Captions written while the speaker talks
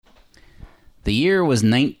The year was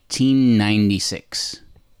 1996.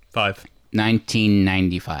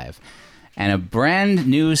 1995. And a brand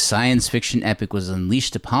new science fiction epic was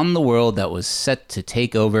unleashed upon the world that was set to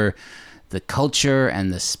take over the culture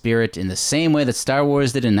and the spirit in the same way that Star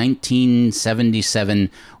Wars did in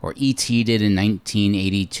 1977 or E.T. did in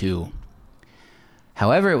 1982.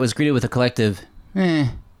 However, it was greeted with a collective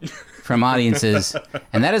from audiences,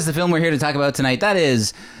 and that is the film we're here to talk about tonight. That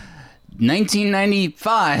is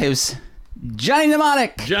 1995's Johnny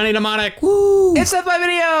Mnemonic. Johnny Mnemonic. Woo! It's Death by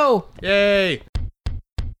Video. Yay.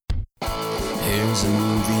 Here's a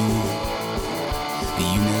movie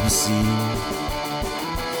you never seen.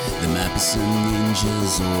 There might be some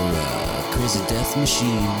ninjas or a crazy death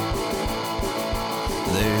machine.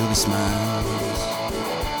 There'll be smiles,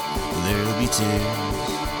 there'll be tears.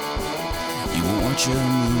 You won't watch a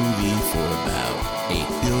movie for about 8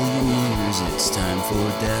 billion years. It's time for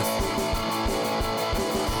Death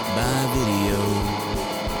by Video.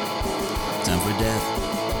 Time for Death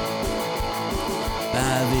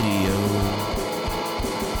by Video.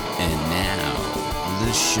 And now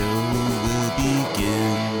the show will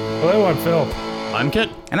begin. Hello, I'm Phil. I'm Kit.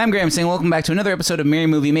 And I'm Graham saying welcome back to another episode of Merry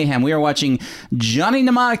Movie Mayhem. We are watching Johnny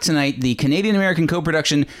Mnemonic tonight, the Canadian-American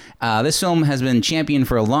co-production. This film has been championed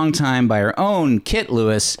for a long time by our own Kit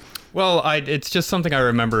Lewis. Well, it's just something I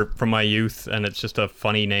remember from my youth, and it's just a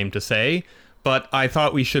funny name to say. But I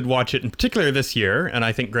thought we should watch it in particular this year, and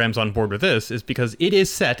I think Graham's on board with this, is because it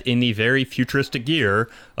is set in the very futuristic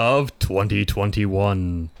year of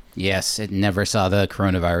 2021. Yes, it never saw the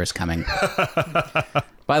coronavirus coming.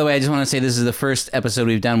 By the way, I just want to say this is the first episode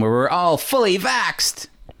we've done where we're all fully vaxxed.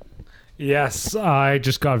 Yes, I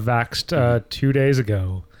just got vaxxed 2 days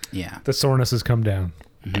ago. Yeah. The soreness has come down.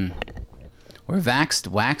 Mm-hmm. We're vaxxed,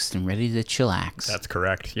 waxed, and ready to chillax. That's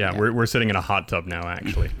correct. Yeah. We're sitting in a hot tub now,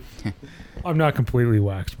 actually. I'm not completely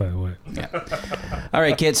waxed, by the way. Yeah. All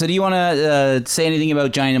right, Kit, so do you want to say anything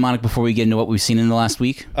about Johnny Mnemonic before we get into what we've seen in the last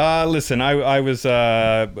week? Listen, I was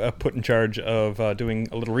put in charge of doing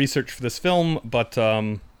a little research for this film, but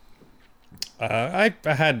I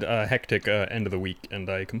had a hectic end of the week, and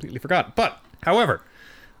I completely forgot. But, however,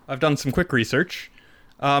 I've done some quick research.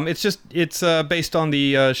 It's based on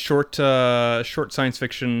the short science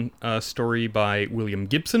fiction story by William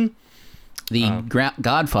Gibson. The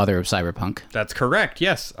godfather of cyberpunk. That's correct,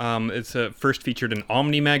 yes. It's first featured in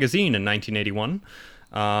Omni magazine in 1981.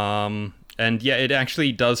 And yeah, it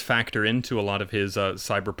actually does factor into a lot of his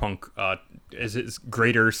cyberpunk, his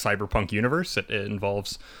greater cyberpunk universe. It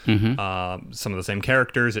involves some of the same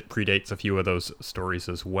characters. It predates a few of those stories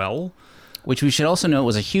as well. Which we should also note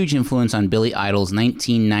was a huge influence on Billy Idol's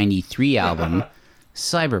 1993 album,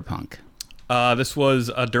 Cyberpunk. This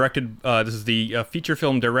was directed. This is the feature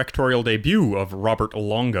film directorial debut of Robert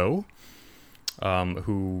Longo,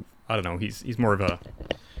 who I don't know. He's more of a.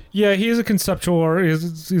 Yeah, he is a conceptual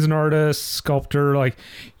artist. He's an artist, sculptor. Like,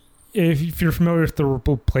 if you're familiar with the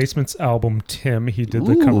Replacements album, Tim, he did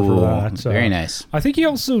the cover for that. Very nice. I think he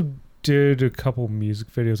also did a couple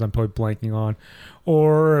music videos. I'm probably blanking on.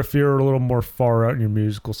 Or if you're a little more far out in your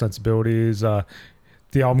musical sensibilities, the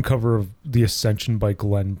album cover of The Ascension by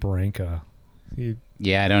Glenn Branca.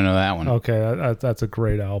 Yeah, I don't know that one. Okay, that's a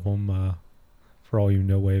great album for all you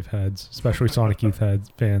No Wave heads, especially Sonic Youth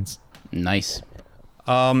fans. Nice.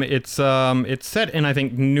 It's set in, I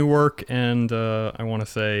think, Newark and I want to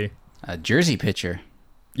say a Jersey picture.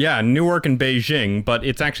 Yeah, Newark and Beijing, but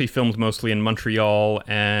it's actually filmed mostly in Montreal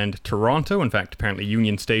and Toronto. In fact, apparently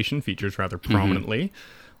Union Station features rather prominently.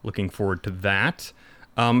 Looking forward to that.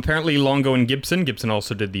 Apparently Longo and Gibson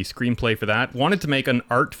also did the screenplay for that, wanted to make an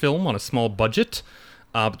art film on a small budget,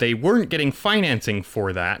 but they weren't getting financing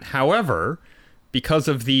for that. However, because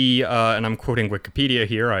of the, and I'm quoting Wikipedia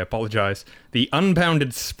here, I apologize, the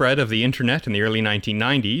unbounded spread of the internet in the early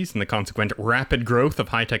 1990s and the consequent rapid growth of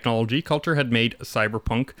high technology, culture had made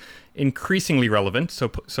cyberpunk increasingly relevant, so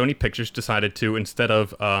Sony Pictures decided to, instead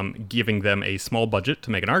of giving them a small budget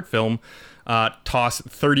to make an art film, toss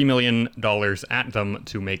 $30 million at them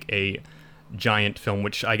to make a giant film,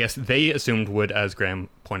 which I guess they assumed would, as Graham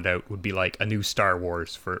pointed out, would be like a new Star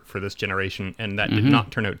Wars for this generation, and that did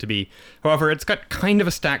not turn out to be. However, it's got kind of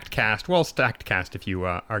a stacked cast, stacked cast if you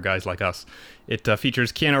are guys like us. It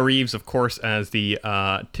features Keanu Reeves, of course, as the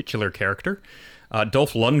titular character.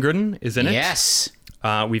 Dolph Lundgren is in it. Yes!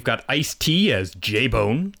 We've got Ice-T as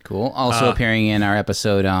J-Bone. Cool. Also appearing in our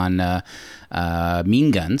episode on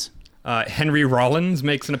Mean Guns. Henry Rollins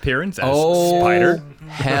makes an appearance as Spider.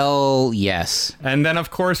 Hell yes. And then, of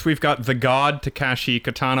course, we've got the god Takashi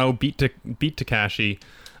Kitano, Beat Takashi,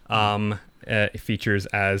 features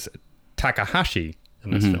as Takahashi,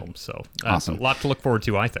 in this film. So Awesome. a lot to look forward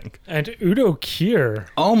to, I think. And Udo Kier.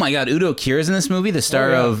 Oh my God, Udo Kier is in this movie, the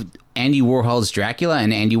star yeah. of Andy Warhol's Dracula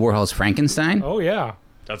and Andy Warhol's Frankenstein. Oh, yeah.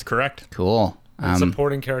 That's correct. Cool. And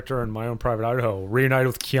supporting character in My Own Private Idaho. Reunited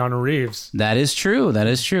with Keanu Reeves. That is true. That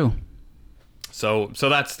is true. So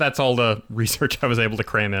that's all the research I was able to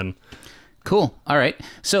cram in. Cool. All right.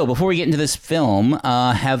 So before we get into this film,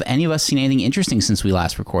 have any of us seen anything interesting since we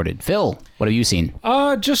last recorded? Phil, what have you seen?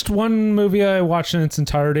 Just one movie I watched in its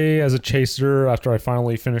entirety as a chaser after I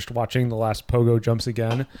finally finished watching The Last Pogo Jumps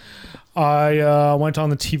Again. I went on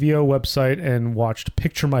the TVO website and watched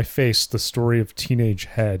Picture My Face, the story of Teenage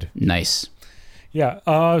Head. Nice. Yeah,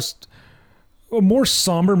 a more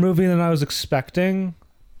somber movie than I was expecting.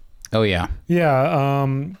 Oh, yeah. Yeah,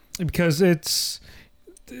 because it's,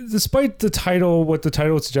 despite the title, what the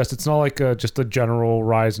title would suggest, it's not like just a general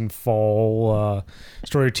rise and fall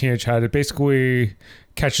story of Teenage Head. It basically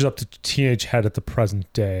catches up to Teenage Head at the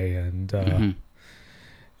present day, and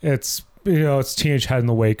it's Teenage Head in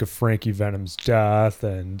the wake of Frankie Venom's death,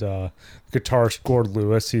 and guitarist Gord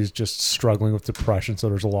Lewis, he's just struggling with depression, so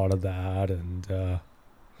there's a lot of that, and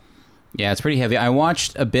Yeah, it's pretty heavy. I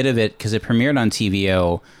watched a bit of it because it premiered on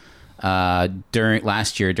TVO during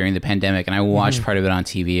last year during the pandemic, and I watched part of it on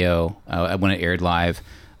TVO when it aired live.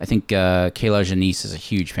 I think Kayla Janice is a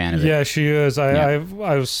huge fan of it. yeah, she is.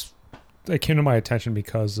 It came to my attention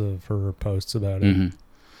because of her posts about it.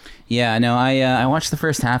 Yeah, no, I watched the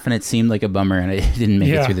first half and it seemed like a bummer, and I didn't make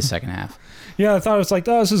it through the second half. Yeah, I thought it was like,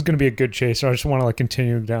 this is going to be a good chaser. I just want to like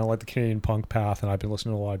continue down like the Canadian punk path, and I've been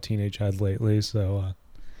listening to a lot of Teenage Head lately, so.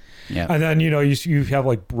 Yeah. And then you have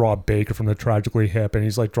like Rob Baker from the Tragically Hip, and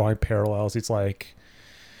he's like drawing parallels. He's like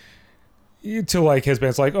to like his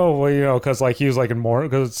band's like, oh well, because like he was like in more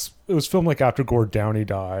because it was filmed like after Gord Downey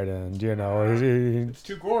died, and It's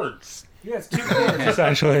two gourds. yeah, it's two Gords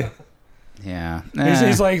essentially. Yeah.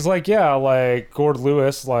 He's like yeah, like Gord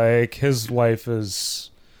Lewis, like his life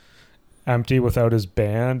is empty without his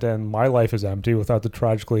band, and my life is empty without the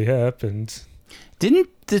Tragically Hip. And Didn't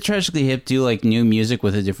the Tragically Hip do like new music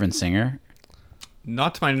with a different singer?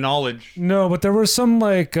 Not to my knowledge. no, but there was some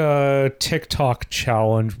like TikTok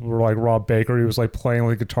challenge where like Rob Baker, he was like playing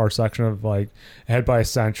like guitar section of like Head by a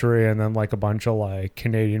Century, and then like a bunch of like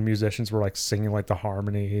Canadian musicians were like singing like the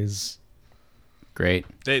harmonies. Great.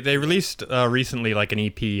 They released recently like an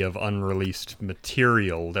EP of unreleased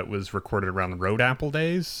material that was recorded around the Road Apple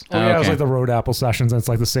days. Oh, yeah, it was okay. like the Road Apple sessions, and it's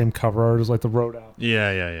like the same cover art as like the Road Apple.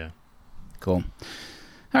 Yeah. Cool.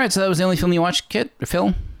 All right, so that was the only film you watched, Kit or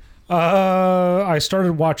Phil? I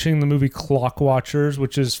started watching the movie Clock Watchers,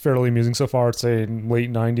 which is fairly amusing so far. It's a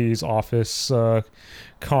late 90s office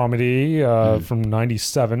comedy from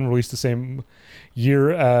 97, released the same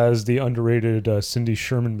year as the underrated Cindy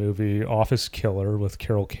Sherman movie Office Killer with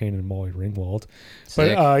Carol Kane and Molly Ringwald.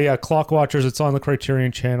 Sick. But yeah, Clock Watchers, it's on the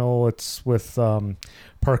Criterion Channel. It's with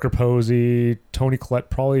Parker Posey, Toni Collette,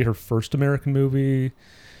 probably her first American movie,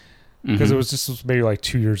 because it was just maybe like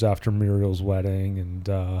 2 years after Muriel's wedding,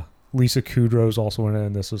 and Lisa Kudrow's also in it,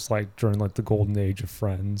 and this was like during like the golden age of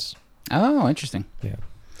Friends. Oh, interesting. Yeah.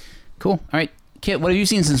 Cool. All right, Kit, what have you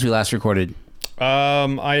seen since we last recorded?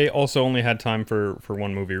 I also only had time for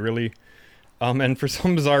one movie, really. And for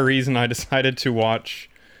some bizarre reason, I decided to watch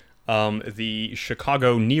the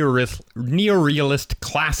Chicago neorealist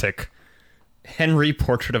classic, Henry,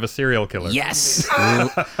 Portrait of a Serial Killer. Yes.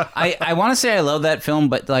 I want to say I love that film,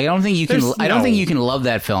 but like I don't think you can. I don't think you can love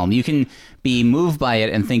that film. You can be moved by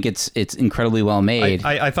it and think it's incredibly well made.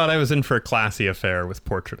 I thought I was in for a classy affair with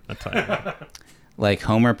Portrait at the time. Like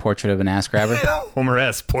Homer, Portrait of an Ass Grabber. Homer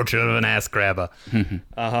S. Portrait of an Ass Grabber.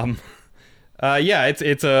 Yeah,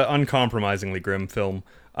 it's a uncompromisingly grim film.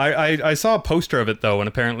 I saw a poster of it, though, and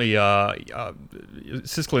apparently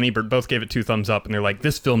Siskel and Ebert both gave it 2 thumbs up, and they're like,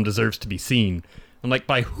 this film deserves to be seen. I'm like,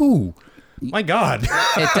 by who? My God.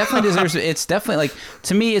 It definitely deserves. It's definitely like,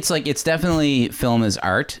 to me, it's like it's definitely film as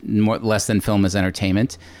art, less than film as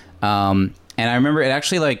entertainment. And I remember it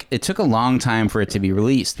actually like it took a long time for it to be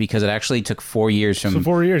released because it actually took 4 years from. So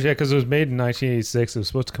 4 years, yeah, because it was made in 1986. It was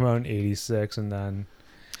supposed to come out in 86, and then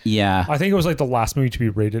Yeah. I think it was like the last movie to be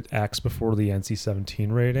rated X before the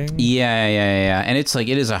NC-17 rating. Yeah. And it's like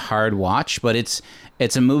it is a hard watch, but it's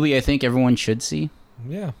a movie I think everyone should see.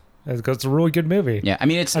 Yeah, because it's a really good movie. Yeah, I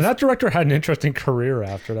mean it's. And that director had an interesting career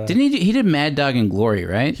after that. Didn't he? He did Mad Dog and Glory,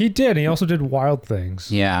 right? He did. He also did Wild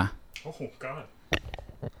Things. Yeah. Oh, God.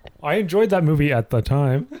 I enjoyed that movie at the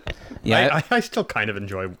time. Yeah. I still kind of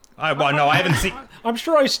enjoy. Well, no, I haven't seen. I'm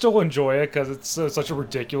sure I still enjoy it because it's such a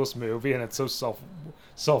ridiculous movie and it's so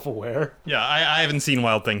self-aware. Yeah, I haven't seen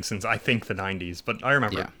Wild Things since I think the 90s, but I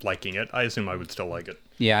remember Yeah. liking it. I assume I would still like it.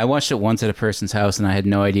 Yeah, I watched it once at a person's house, and I had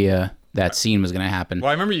no idea that scene was going to happen. Well,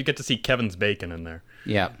 I remember you get to see Kevin's bacon in there.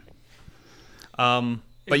 Yeah.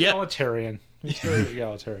 But yeah, Egalitarian. He's very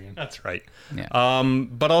egalitarian. that's right. Yeah.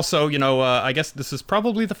 But also, I guess this is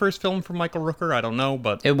probably the first film from Michael Rooker. I don't know,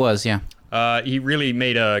 but It was, yeah. he really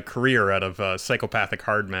made a career out of psychopathic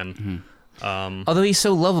hard men. Although he's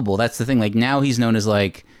so lovable, that's the thing. Like, now he's known as,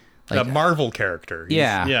 like A Marvel character.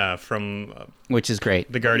 Yeah. From which is great.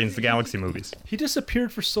 the Guardians of the Galaxy movies. He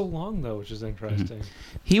disappeared for so long though, which is interesting.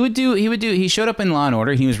 He showed up in Law and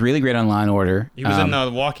Order. He was really great on Law and Order. He was in The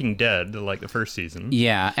Walking Dead, like the first season.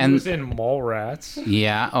 Yeah, He and was in Mallrats.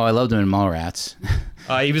 yeah. Oh, I loved him in Mallrats.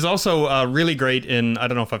 He was also really great in, I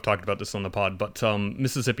don't know if I've talked about this on the pod, but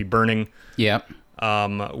Mississippi Burning, Yeah.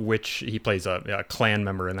 which he plays a Klan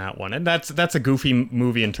member in that one. And that's a goofy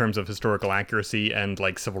movie in terms of historical accuracy and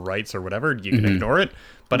like civil rights or whatever. You can ignore it.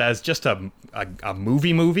 But as just a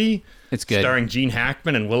movie, It's good. starring Gene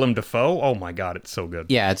Hackman and Willem Dafoe, oh my God, it's so good.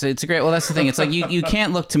 Yeah, it's a great. Well, that's the thing. It's like you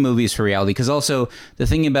can't look to movies for reality, because also the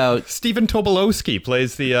thing about Stephen Tobolowsky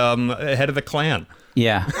plays the head of the Klan.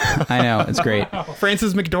 yeah, I know, it's great.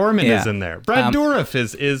 Francis McDormand Yeah. is in there. Brad Dourif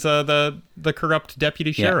is the corrupt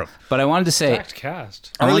deputy Yeah. sheriff. But I wanted to say, Stacked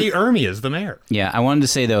cast. Arlie Ermey is the mayor. yeah, I wanted to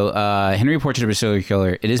say though, Henry Portrait of a Serial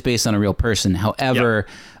Killer. It is based on a real person. However,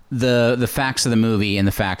 the facts of the movie and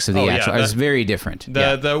the facts of the Oh, yeah, actual is very different.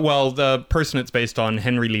 The person it's based on,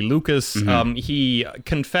 Henry Lee Lucas, he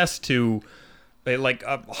confessed to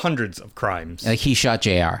hundreds of crimes. Like he shot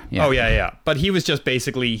JR. Yeah. Oh yeah. But he was just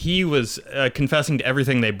basically confessing to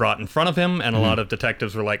everything they brought in front of him, and a lot of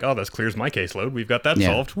detectives were like, "Oh, this clears my caseload. We've got that Yeah.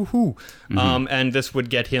 solved. Woohoo!" And this would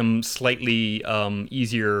get him slightly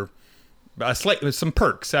easier. Some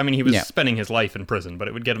perks. I mean, he was Yeah. spending his life in prison, but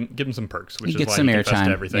it would give him some perks, which He'd is get why some he confessed airtime.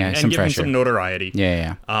 to everything, Yeah, and some give him pressure. some notoriety.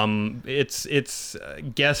 Yeah. It's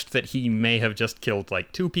guessed that he may have just killed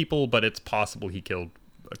like 2 people, but it's possible he killed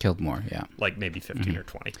Killed more. Yeah. like maybe 15 or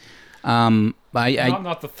 20.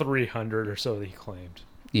 Not the 300 or so that he claimed.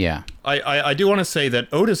 Yeah. I do want to say that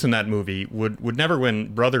Otis in that movie would never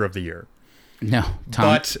win Brother of the Year, No. Tom.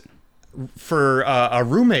 but for a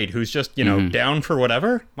roommate who's just down for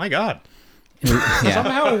whatever, my God. yeah.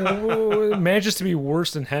 Somehow manages to be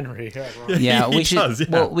worse than Henry. Yeah, wrong. Yeah, He we should. does, yeah.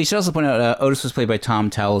 Well, we should also point out Otis was played by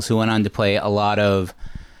Tom Towles, who went on to play a lot of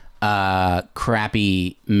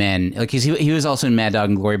crappy men. Like he was also in Mad Dog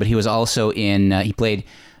and Glory, but he was also in. He played.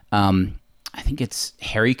 I think it's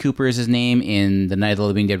Harry Cooper is his name in the Night of the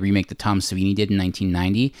Living Dead remake that Tom Savini did in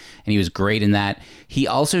 1990, and he was great in that. He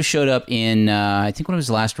also showed up in. I think one of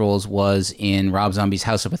his last roles was in Rob Zombie's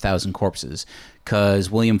House of a Thousand Corpses,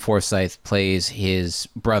 because William Forsythe plays his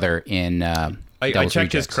brother in. I Devil's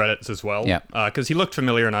checked his Rejects. credits as well. Yeah. Because he looked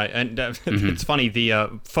familiar, and it's funny.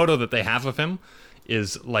 The photo that they have of him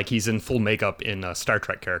is like he's in full makeup in a Star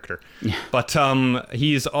Trek character. Yeah. But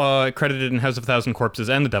he's credited in House of a Thousand Corpses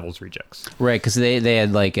and The Devil's Rejects. Right, because they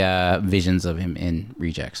had like visions of him in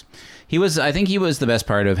Rejects. I think he was the best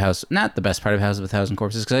part of not the best part of House of a Thousand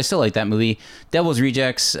Corpses, because I still like that movie. Devil's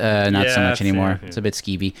Rejects, not so much anymore. Yeah. It's a bit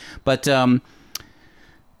skeevy, but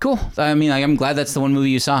cool. I mean, I'm glad that's the one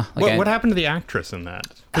movie you saw. Like, What happened to the actress in that?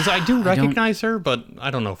 Because I do recognize her, but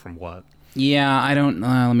I don't know from what. Yeah, I don't.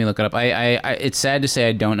 Let me look it up. I it's sad to say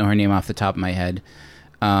I don't know her name off the top of my head.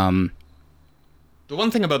 The one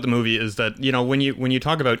thing about the movie is that, when you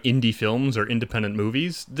talk about indie films or independent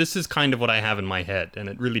movies, this is kind of what I have in my head, and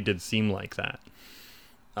it really did seem like that.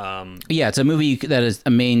 Yeah, it's a movie that is that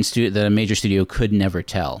a major studio could never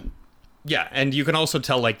tell. Yeah, and you can also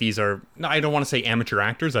tell, like, these are, I don't want to say amateur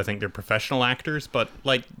actors, I think they're professional actors, but,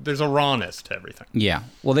 like, there's a rawness to everything. Yeah,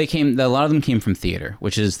 well, a lot of them came from theater,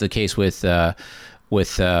 which is the case with Michael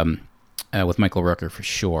Rooker for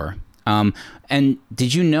sure. And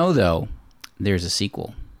did you know though, there's a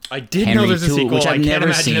sequel? I did Henry know there's a II, sequel. which I've I can't never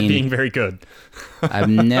imagine seen. it being very good. I've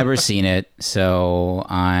never seen it, so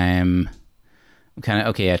I'm kind of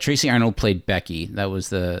okay. Yeah, Tracy Arnold played Becky. That was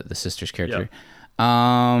the sister's character.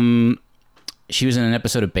 She was in an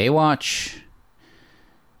episode of Baywatch.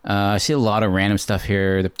 I see a lot of random stuff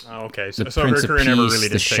here. Oh, okay. The So Prince her of career never Peace, really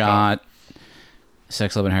The did take off. Shot,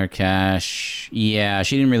 Sex, Love, and Hard Cash. Yeah,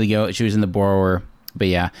 she didn't really go. She was in The Borrower. But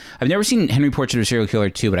yeah, I've never seen Henry Portrait of a Serial Killer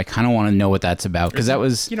 2, but I kind of want to know what that's about, because that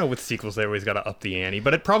was... With sequels, they always got to up the ante.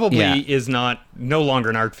 But it probably is no longer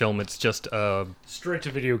an art film. It's just Straight to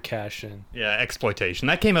video cash in. exploitation.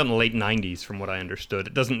 That came out in the late 90s, from what I understood.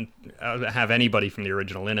 It doesn't have anybody from the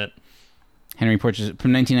original in it. Henry Portrait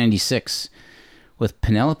from 1996 with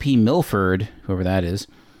Penelope Milford, whoever that is.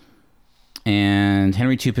 And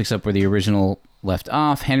Henry 2 picks up where the original left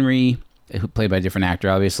off. Henry, who played by a different actor,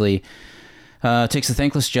 obviously, takes a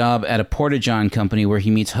thankless job at a Porta-John company where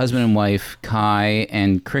he meets husband and wife, Kai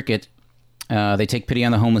and Cricket. They take pity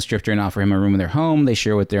on the homeless drifter and offer him a room in their home. They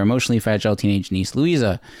share with their emotionally fragile teenage niece,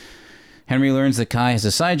 Louisa. Henry learns that Kai has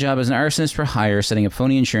a side job as an arsonist for hire, setting up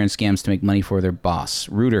phony insurance scams to make money for their boss,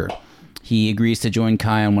 Rooter. He agrees to join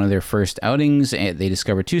Kai on one of their first outings. They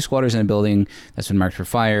discover 2 squatters in a building that's been marked for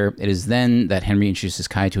fire. It is then that Henry introduces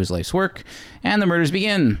Kai to his life's work, and the murders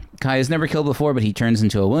begin. Kai has never killed before, but he turns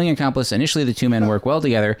into a willing accomplice. Initially, the two men work well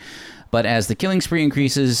together, but as the killing spree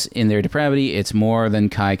increases in their depravity, it's more than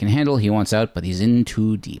Kai can handle. He wants out, but he's in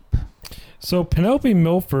too deep. So Penelope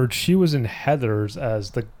Milford, she was in Heathers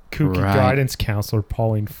as the kooky guidance counselor,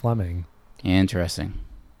 Pauline Fleming. Interesting.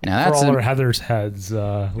 Now that's for all our Heathers heads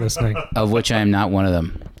listening. Of which I am not one of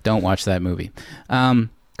them. Don't watch that movie. Cool.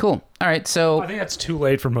 All right, so I think that's too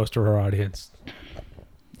late for most of our audience.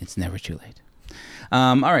 It's never too late.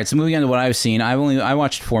 All right, so moving on to what I've seen, I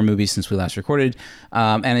watched 4 movies since we last recorded,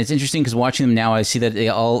 and it's interesting because watching them now, I see that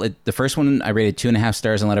the first one I rated 2.5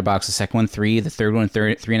 stars on Letterboxd, the second one 3, the third one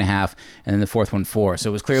 3.5, and then the fourth one 4. So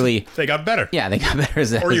it was clearly they got better. Yeah, they got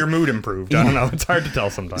better. Or your mood improved. I don't know. It's hard to tell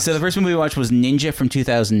sometimes. So the first movie we watched was Ninja from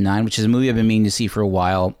 2009, which is a movie I've been meaning to see for a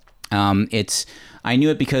while. I knew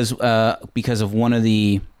it because of one of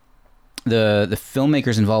the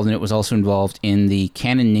filmmakers involved in it was also involved in the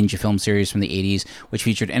Canon Ninja film series from the 80s, which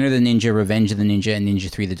featured Enter the Ninja, Revenge of the Ninja, and Ninja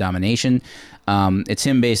 3: The Domination. It's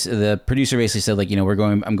him the producer basically said, like,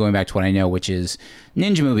 I'm going back to what I know, which is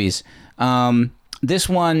ninja movies. This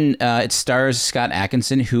one, it stars Scott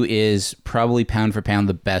Adkison, who is probably pound for pound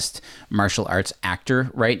the best martial arts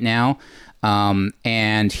actor right now.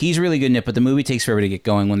 And he's really good in it, but the movie takes forever to get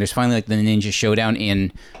going when there's finally like the ninja showdown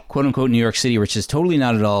in quote unquote New York City, which is totally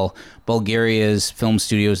not at all Bulgaria's film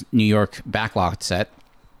studio's New York backlot set.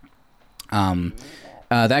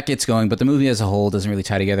 That gets going, but the movie as a whole doesn't really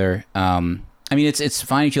tie together. I mean, it's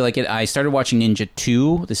fine if you like it. I started watching Ninja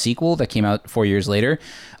 2, the sequel that came out 4 years later.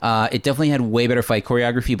 It definitely had way better fight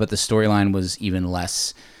choreography, but the storyline was even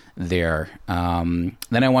less there. Then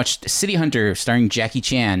I watched City Hunter starring Jackie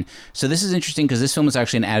Chan. So this is interesting because this film is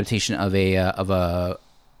actually an adaptation of a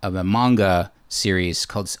manga series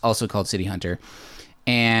called City Hunter,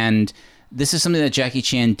 and this is something that Jackie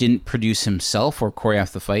Chan didn't produce himself or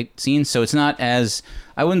choreograph the fight scenes. So it's not as,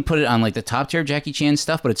 I wouldn't put it on like the top tier of Jackie Chan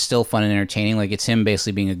stuff, but it's still fun and entertaining. Like it's him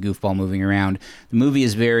basically being a goofball moving around. The movie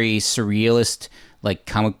is very surrealist, like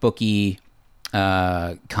comic booky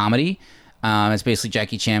comedy. It's basically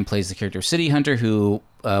Jackie Chan plays the character of City Hunter, who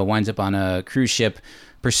winds up on a cruise ship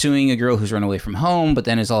pursuing a girl who's run away from home, but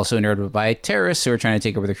then is also interrupted by terrorists who are trying to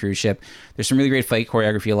take over the cruise ship. There's some really great fight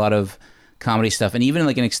choreography, a lot of comedy stuff, and even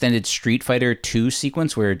like an extended Street Fighter 2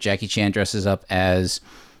 sequence where Jackie Chan dresses up as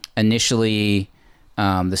initially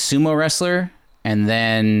the sumo wrestler and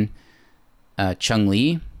then Chung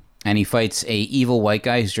Li, and he fights a evil white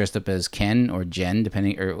guy who's dressed up as Ken or Jen,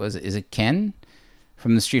 depending, or is it Ken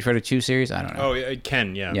from the Street Fighter 2 series? I don't know. Oh,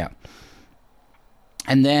 Ken, yeah. Yeah.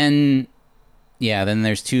 And then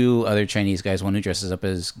there's 2 other Chinese guys, one who dresses up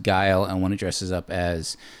as Guile and one who dresses up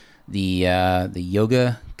as the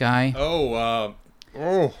yoga guy.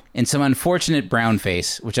 In some unfortunate brown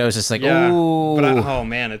face, which I was just like, oh. But oh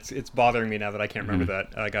man, it's bothering me now that I can't remember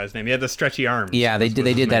that guy's name. He had the stretchy arms. Yeah, they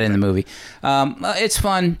did that in the movie. It's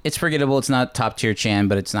fun. It's forgettable. It's not top tier Chan,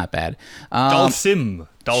 but it's not bad. Dalsim.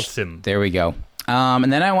 There we go.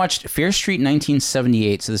 And then I watched Fear Street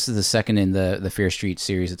 1978. So this is the second in the Fear Street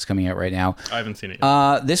series that's coming out right now. I haven't seen it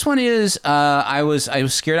yet. This one is, I was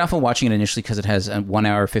scared off of watching it initially because it has a 1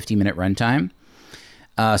 hour, 50-minute runtime.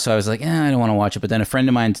 So I was like, I don't want to watch it. But then a friend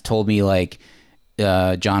of mine told me, like,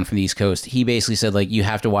 John from the East Coast, he basically said, like, you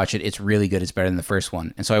have to watch it. It's really good. It's better than the first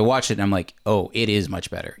one. And so I watched it and I'm like, oh, it is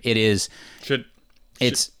much better. It is.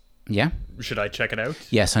 Yeah. Should I check it out?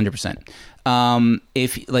 Yes, 100%.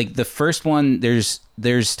 If like the first one, there's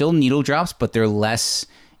still needle drops, but they're less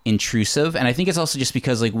intrusive, and I think it's also just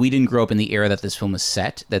because like we didn't grow up in the era that this film is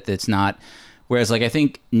set. That it's not. Whereas like I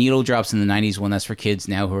think needle drops in the 90s, when that's for kids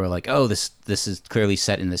now who are like, oh, this is clearly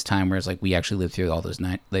set in this time. Whereas like we actually lived through all those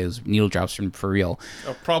needle drops for real.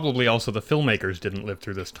 Probably also the filmmakers didn't live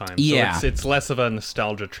through this time. Yeah, so it's less of a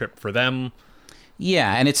nostalgia trip for them.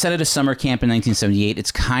 Yeah, and it's set at a summer camp in 1978.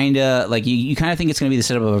 It's kind of like you kind of think it's going to be the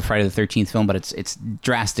setup of a Friday the 13th film, but it's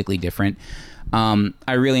drastically different.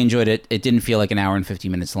 I really enjoyed it. It didn't feel like an hour and 50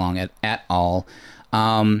 minutes long at all.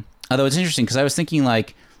 Although it's interesting because I was thinking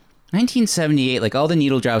like 1978, like all the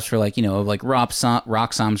needle drops for like, like rock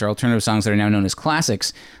songs or alternative songs that are now known as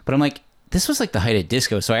classics. But I'm like, this was like the height of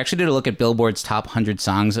disco. So I actually did a look at Billboard's top 100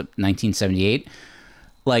 songs of 1978.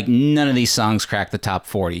 like none of these songs crack the top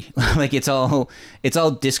 40. Like it's all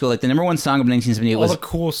disco. Like the number one song of 1978 All was the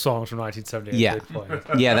cool songs from 1978. Yeah. They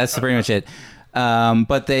played. yeah, that's pretty much it.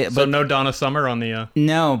 But no Donna Summer on the.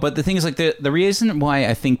 no, but the thing is, like the reason why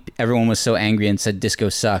I think everyone was so angry and said disco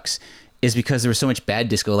sucks is because there was so much bad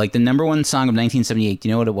disco. Like the number one song of 1978. Do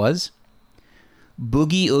you know what it was?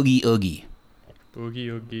 Boogie Oogie Oogie. Boogie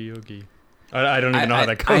Oogie Oogie. I don't even know how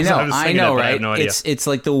that goes. I know, right? I have no idea. It's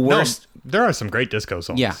like the worst. No, there are some great disco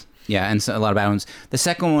songs. Yeah, and so a lot of bad ones. The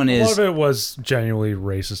second one A is lot of it was genuinely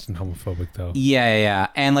racist and homophobic, though. yeah.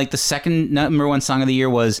 And like the second number one song of the year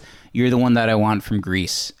was "You're the One That I Want" from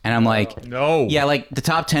Grease, and I'm like, No. yeah, like the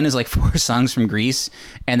top 10 is like 4 songs from Grease,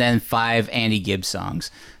 and then 5 Andy Gibb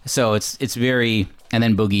songs. So it's very, and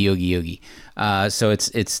then Boogie Oogie Oogie. So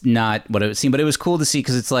it's not what it would seem, but it was cool to see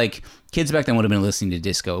because it's like kids back then would have been listening to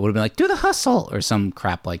disco. It would have been like "Do the Hustle" or some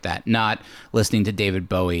crap like that, not listening to David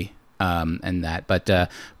Bowie and that. But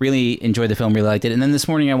really enjoyed the film, really liked it. And then this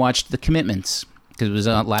morning I watched The Commitments because it was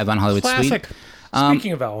live on Hollywood Classic. Suite.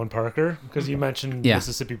 Speaking of Alan Parker, because you mentioned Yeah.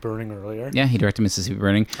 Mississippi Burning earlier. Yeah, he directed Mississippi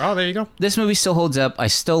Burning. Oh, there you go. This movie still holds up. I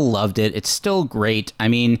still loved it. It's still great. I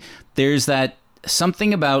mean, there's that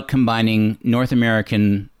something about combining North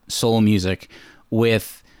American soul music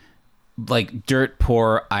with like dirt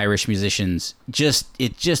poor Irish musicians.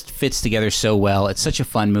 It just fits together so well. It's such a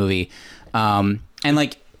fun movie. And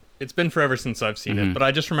like It's been forever since I've seen Mm-hmm. it, but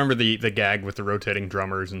I just remember the gag with the rotating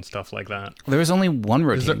drummers and stuff like that. there was only one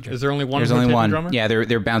rotating drummer. Is there only one There's only rotating one. drummer? Yeah,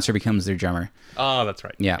 their bouncer becomes their drummer. Oh, that's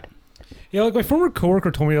right. Yeah. Yeah, like my former coworker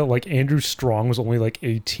told me that like Andrew Strong was only like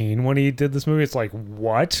 18 when he did this movie. It's like,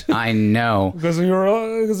 what? I know. Because we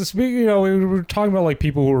were talking about like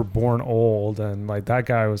people who were born old, and like that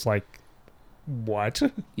guy was like, what?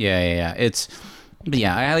 Yeah. But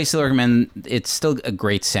yeah, I highly still recommend. It's still a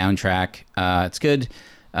great soundtrack. It's good.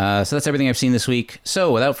 So that's everything I've seen this week.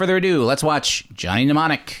 So without further ado, let's watch Johnny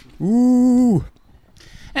Mnemonic. Ooh.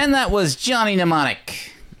 And that was Johnny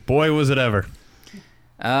Mnemonic. Boy, was it ever.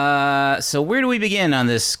 So where do we begin on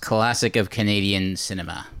this classic of Canadian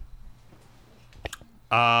cinema?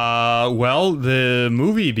 Well, the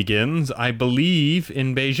movie begins, I believe,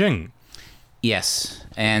 in Beijing. Yes,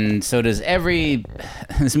 and so does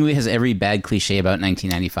this movie has every bad cliche about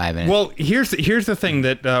 1995 in it. Well, here's the thing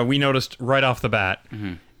that we noticed right off the bat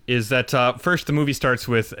is that first the movie starts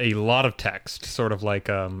with a lot of text, sort of like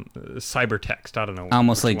cyber text. I don't know.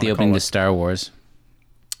 Almost what you like the wanna opening call to it. Star Wars.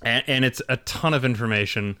 And it's a ton of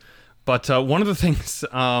information. But one of the things,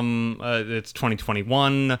 it's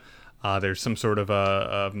 2021. There's some sort of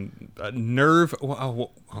a nerve.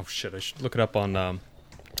 Oh, shit! I should look it up on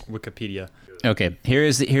Wikipedia. Okay,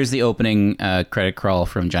 here's the opening credit crawl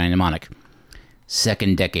from Johnny Mnemonic.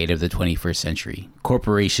 Second decade of the 21st century.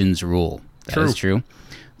 Corporations rule. That is true.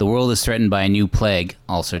 The world is threatened by a new plague.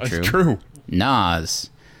 Also true. That's true. NAS.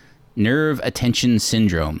 Nerve attention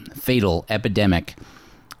syndrome. Fatal epidemic.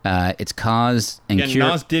 It's caused and Yeah, cured.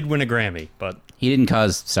 Nas did win a Grammy, but He didn't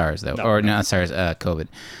cause SARS, though. Not SARS, COVID.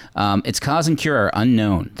 Its cause and cure are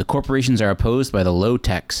unknown. The corporations are opposed by the low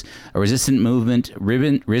techs, a resistant movement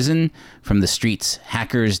risen from the streets,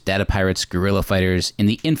 hackers, data pirates, guerrilla fighters in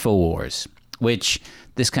the InfoWars, which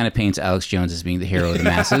this kind of paints Alex Jones as being the hero of the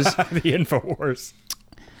masses. the InfoWars.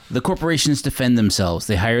 The corporations defend themselves.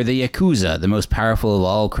 They hire the Yakuza, the most powerful of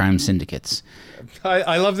all crime syndicates.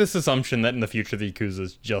 I love this assumption that in the future the Yakuza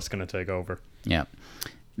is just going to take over. Yeah.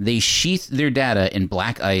 They sheath their data in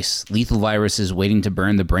black ice, lethal viruses waiting to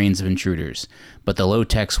burn the brains of intruders. But the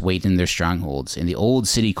low-techs wait in their strongholds, in the old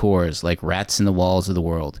city cores, like rats in the walls of the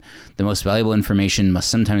world. The most valuable information must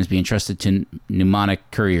sometimes be entrusted to mnemonic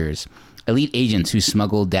couriers, elite agents who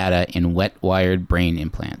smuggle data in wet-wired brain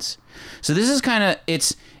implants. So this is kind of,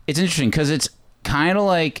 it's interesting, because it's kind of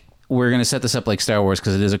like, we're going to set this up like Star Wars,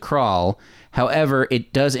 because it is a crawl. However,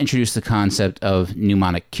 it does introduce the concept of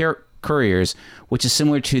mnemonic couriers, which is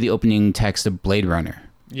similar to the opening text of Blade Runner.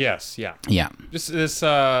 Yes, yeah. Yeah. This has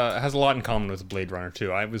a lot in common with Blade Runner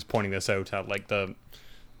too. I was pointing this out, how like the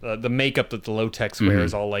makeup that the low-techs wear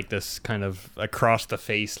is all like this kind of across the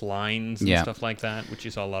face lines and stuff like that, which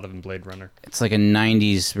you saw a lot of in Blade Runner. It's like a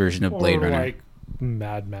 90s version of Blade Or Runner. like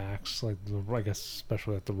Mad Max, like I guess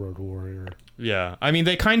especially like the Road Warrior. Yeah, I mean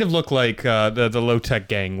they kind of look like the low-tech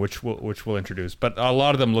gang, which we'll introduce, but a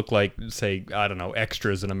lot of them look like, say, I don't know,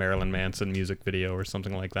 extras in a Marilyn Manson music video or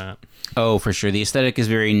something like that. Oh, for sure. The aesthetic is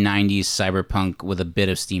very 90s cyberpunk with a bit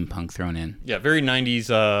of steampunk thrown in. Yeah, very 90s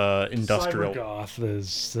industrial. Cybergoth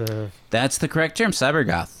is That's the correct term,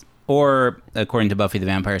 cybergoth. Or, according to Buffy the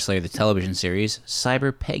Vampire Slayer, the television series,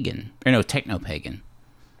 cyberpagan. Or no, techno-pagan.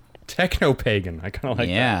 Techno-pagan. I kind of like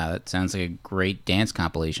that. Yeah, that sounds like a great dance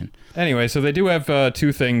compilation. Anyway, so they do have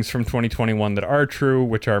two things from 2021 that are true,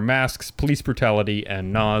 which are masks, police brutality,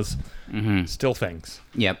 and Nas. Still things.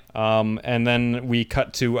 Yep. And then we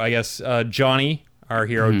cut to, I guess, Johnny, our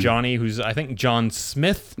hero Johnny, who's, I think, John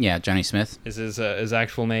Smith Yeah, Johnny Smith. is his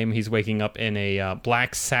actual name. He's waking up in a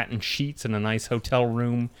black satin sheets in a nice hotel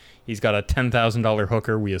room. He's got a $10,000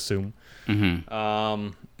 hooker, we assume, who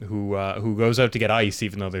goes out to get ice,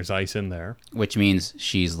 even though there's ice in there. Which means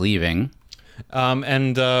she's leaving.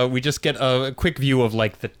 And we just get a quick view of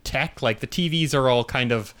like the tech. Like the TVs are all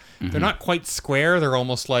kind of, they're not quite square. They're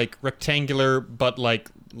almost like rectangular, but like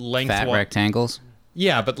lengthwise. Fat rectangles.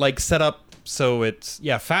 Yeah, but like set up so it's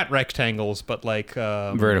fat rectangles, but like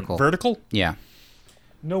Vertical. Vertical? Yeah.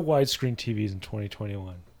 No widescreen TVs in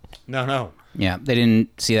 2021. No. Yeah, they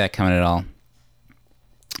didn't see that coming at all.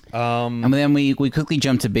 And then we quickly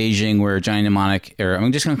jump to Beijing, where Johnny Mnemonic, or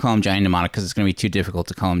I'm just going to call him Johnny Mnemonic because it's going to be too difficult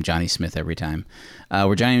to call him Johnny Smith every time,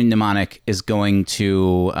 where Johnny Mnemonic is going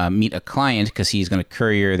to meet a client because he's going to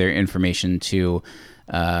courier their information to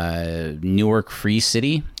Newark Free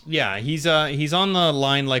City. Yeah, he's on the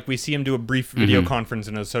line. Like we see him do a brief video conference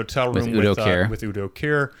in his hotel room Udo Kier. with Udo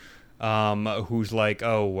Kier, who's like,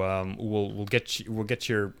 we'll get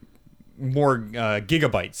your more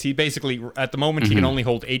gigabytes. He basically, at the moment, he can only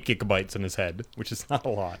hold 8 gigabytes in his head, which is not a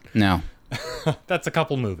lot. No. That's a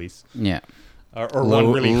couple movies. Yeah. Or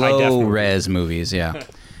one really high def movie. res movies, yeah.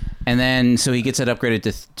 And then, so he gets it upgraded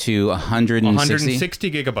to 160.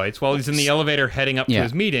 160 gigabytes. While he's in the elevator heading up to Yeah.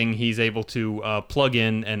 his meeting, he's able to plug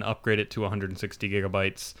in and upgrade it to 160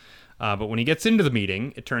 gigabytes. But when he gets into the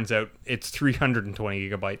meeting, it turns out it's 320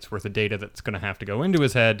 gigabytes worth of data that's going to have to go into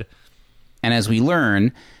his head. And as we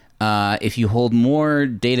learn, if you hold more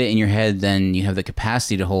data in your head than you have the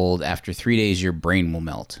capacity to hold, after 3 days, your brain will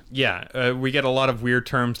melt. Yeah, we get a lot of weird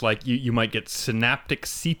terms like you might get synaptic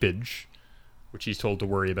seepage, which he's told to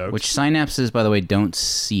worry about. Which synapses, by the way, don't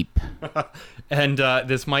seep. And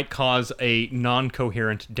this might cause a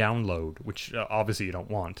non-coherent download, which obviously you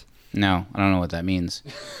don't want. No, I don't know what that means.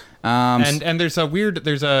 And there's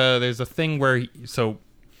a thing where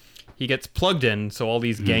he gets plugged in. So all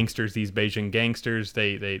these gangsters, these Beijing gangsters,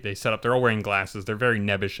 they set up. They're all wearing glasses. They're very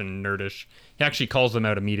nebbish and nerdish. He actually calls them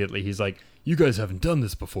out immediately. He's like, "You guys haven't done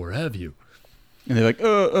this before, have you?" And they're like,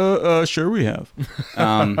 sure we have.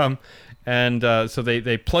 So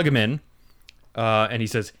they plug him in, and he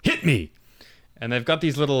says, "Hit me." And they've got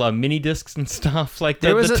these little mini discs and stuff. Like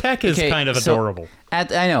the tech is kind of adorable.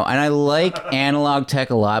 I know, and I like analog tech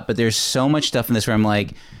a lot, but there's so much stuff in this where I'm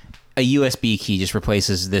like, a USB key just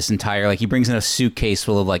replaces this entire, like, he brings in a suitcase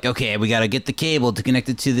full of, like, okay, we got to get the cable to connect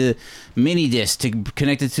it to the mini disc, to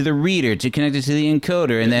connect it to the reader, to connect it to the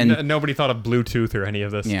encoder, and then nobody thought of Bluetooth or any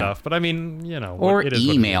of this stuff. But I mean, or it is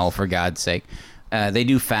email, for God's sake. They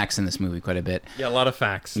do fax in this movie quite a bit. Yeah, a lot of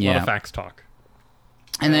fax. A lot of fax talk.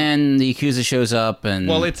 And then the Yakuza shows up, and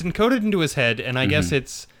well, it's encoded into his head, and I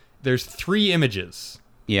guess there's 3 images.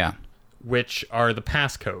 Yeah. Which are the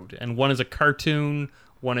passcode, and one is a cartoon,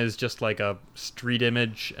 one is just like a street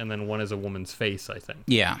image, and then one is a woman's face, I think.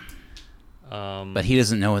 Yeah. But he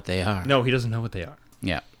doesn't know what they are. No, he doesn't know what they are.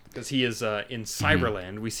 Yeah. Because he is in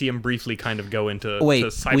Cyberland. We see him briefly kind of go into Wait, to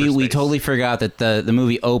cyberspace. we totally forgot that the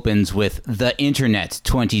movie opens with The Internet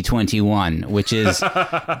 2021, which is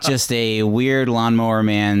just a weird Lawnmower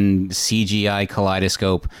Man CGI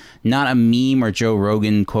kaleidoscope. Not a meme or Joe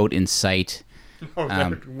Rogan quote in sight.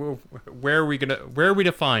 Where are we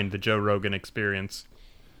to find the Joe Rogan experience?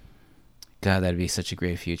 God, that'd be such a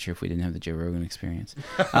great future if we didn't have the Joe Rogan experience.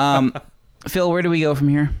 Phil, where do we go from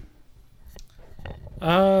here?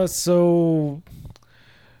 So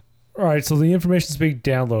the information's being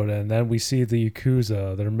downloaded, and then we see the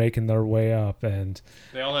Yakuza. They're making their way up, and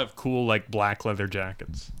They all have cool, like, black leather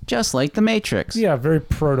jackets. Just like The Matrix. yeah, very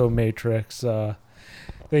proto-Matrix.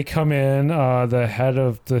 They come in, the head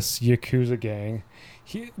of this Yakuza gang.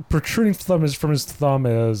 Protruding from his thumb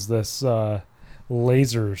is this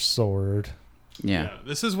laser sword. Yeah.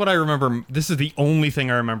 This is what I remember. This is the only thing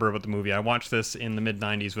I remember about the movie. I watched this in the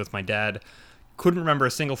mid-'90s with my dad. Couldn't remember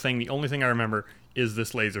a single thing. The only thing I remember is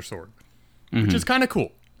this laser sword, which is kind of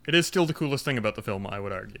cool. It is still the coolest thing about the film, I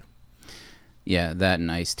would argue. Yeah, that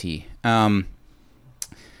and Ice-T. So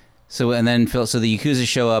the Yakuza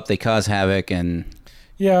show up, they cause havoc, and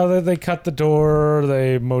Yeah, they cut the door,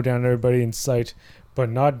 they mow down everybody in sight, but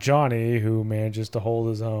not Johnny, who manages to hold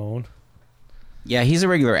his own. yeah, he's a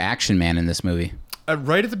regular action man in this movie.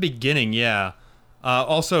 Right at the beginning, yeah.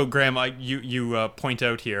 Also, Graham, you point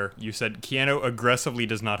out here, you said Keanu aggressively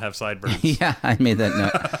does not have sideburns. Yeah, I made that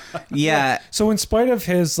note. Yeah, So in spite of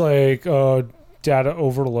his data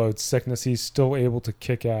overload sickness, he's still able to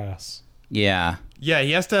kick ass. Yeah. Yeah,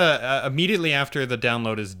 he has to immediately after the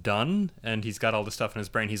download is done and he's got all the stuff in his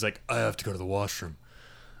brain, he's like, I have to go to the washroom.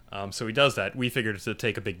 So he does that. We figured to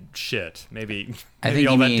take a big shit. Maybe think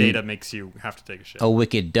all you that mean data makes you have to take a shit. A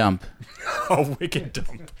wicked dump. A wicked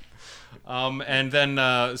dump. And then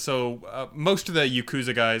most of the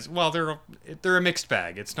Yakuza guys, well, they're a mixed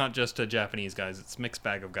bag. It's not just Japanese guys. It's a mixed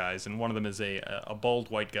bag of guys. And one of them is a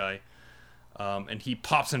bald white guy. And he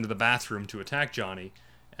pops into the bathroom to attack Johnny.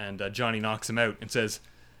 And Johnny knocks him out and says,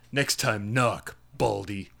 "Next time, knock,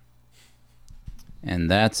 baldy." And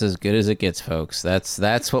that's as good as it gets, folks.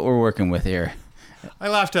 That's what we're working with here. I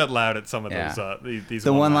laughed out loud at some of Yeah. those these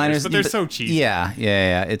The one-liners, but they're so cheesy. Yeah.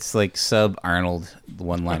 It's like sub Arnold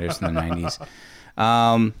one-liners in the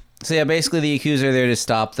 90s. So yeah, basically the Yakuza are there to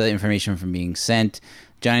stop the information from being sent.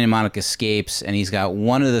 Johnny Mnemonic escapes, and he's got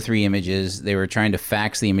one of the 3 images. They were trying to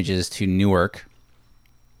fax the images to Newark.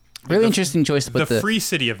 Really interesting choice to put the free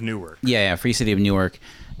city of Newark. Yeah, Free City of Newark.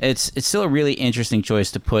 It's still a really interesting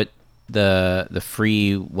choice to put the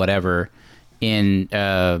free whatever in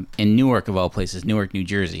Newark of all places, Newark, New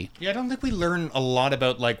Jersey. Yeah, I don't think we learn a lot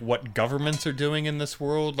about like what governments are doing in this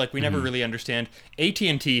world. Like we never really understand.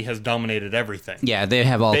 AT&T has dominated everything. Yeah, they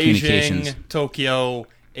have all communications. Beijing, Tokyo,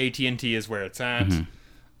 AT&T is where it's at.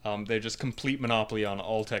 They're just complete monopoly on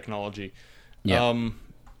all technology. Yeah.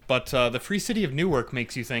 But the Free City of Newark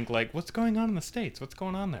makes you think like, what's going on in the States? What's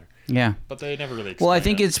going on there? Yeah. But they never really explain Well, I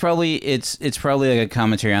think it. it's probably like a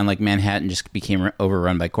commentary on like Manhattan just became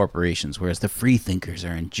overrun by corporations, whereas the free thinkers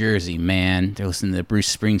are in Jersey, man. They're listening to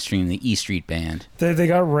Bruce Springsteen, the E Street Band. They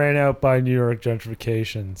got ran out by New York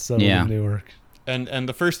gentrification, so Yeah. Newark. And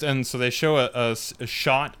so they show a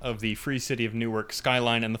shot of the Free City of Newark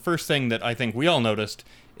skyline, and the first thing that I think we all noticed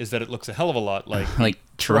is that it looks a hell of a lot like Like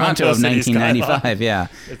Toronto of City 1995, skyline. yeah.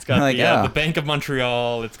 It's got Like, the Bank of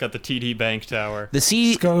Montreal. It's got the TD Bank Tower. The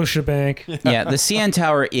Scotiabank. yeah, the CN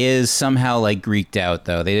Tower is somehow like Greeked out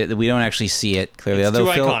though. We don't actually see it clearly. It's too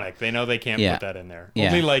Although Phil- iconic. They know they can't Yeah. put that in there. Yeah.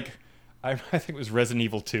 Only like I think it was Resident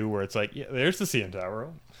Evil 2 where it's like, yeah, there's the CN Tower.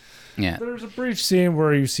 Yeah. There's a brief scene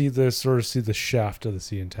where you see the shaft of the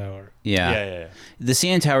CN Tower. Yeah. The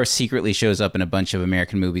CN Tower secretly shows up in a bunch of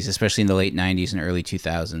American movies, especially in the late 90s and early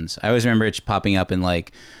 2000s. I always remember it popping up in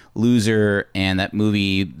like Loser and that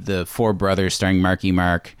movie, The Four Brothers, starring Marky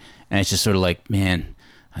Mark. And it's just sort of like, man,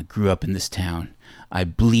 I grew up in this town. I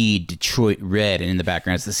bleed Detroit red. And in the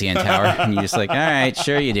background, it's the CN Tower. And you're just like, all right,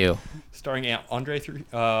 sure you do. Starring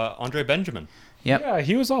Andre Benjamin. Yep. Yeah,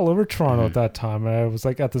 he was all over Toronto at that time. I was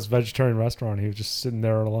like at this vegetarian restaurant. He was just sitting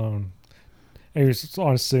there alone. And he was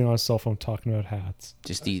sitting on his cell phone talking about hats.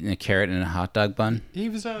 Just eating a carrot and a hot dog bun. He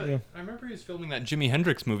was. I remember he was filming that Jimi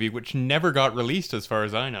Hendrix movie, which never got released, as far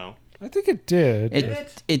as I know. I think it did.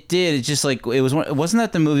 It did. It's just like it was. Wasn't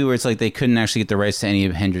that the movie where it's like they couldn't actually get the rights to any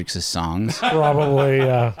of Hendrix's songs? Probably,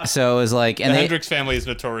 yeah. So it was like, and The they, Hendrix family is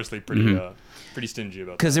notoriously pretty stingy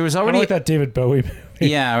about that. because there was I already like that David Bowie movie.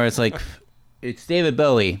 yeah, where it's like it's David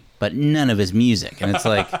Bowie, but none of his music, and it's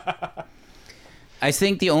like. I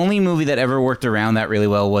think the only movie that ever worked around that really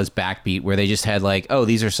well was Backbeat, where they just had like, oh,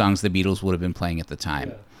 these are songs the Beatles would have been playing at the time,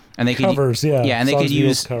 Yeah. and they could Covers, yeah. and they Songs could Beatles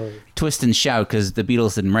use covered. Twist and Shout because the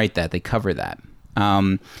Beatles didn't write that; they covered that.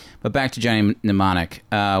 But back to Johnny Mnemonic,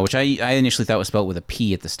 which I initially thought was spelled with a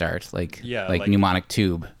P at the start, like mnemonic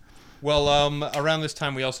tube. Well, around this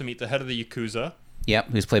time we also meet the head of the Yakuza, Yep,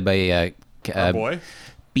 who's played by our boy.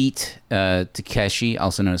 Beat Takeshi,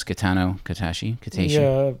 also known as Katashi.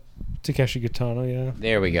 Yeah, Takeshi Kitano, yeah.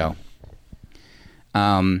 There we go.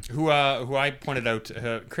 Who I pointed out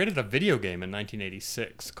created a video game in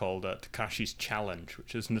 1986 called Takashi's Challenge,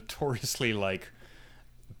 which is notoriously like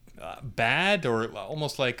bad or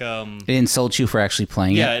almost like It insults you for actually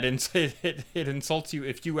playing it. it insults you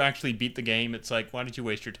if you actually beat the game. It's like, why did you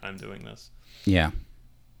waste your time doing this? Yeah.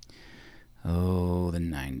 Oh, the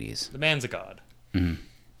 90s. The man's a god.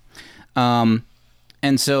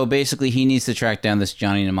 And so basically he needs to track down this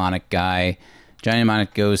Johnny Mnemonic guy. Johnny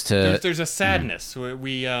Mnemonic goes to... There's a sadness.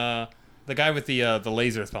 We the guy with the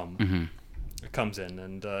laser thumb comes in,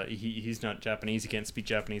 and he's not Japanese. He can't speak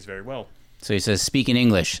Japanese very well. So he says, speak in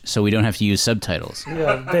English so we don't have to use subtitles.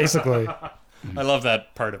 Yeah, basically. I love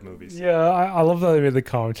that part of movies. Yeah, I love that they made the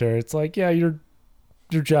commentary. It's like, yeah, your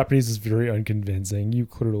Japanese is very unconvincing.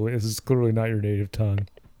 This is clearly not your native tongue.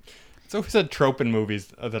 It's always a trope in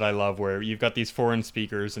movies that I love where you've got these foreign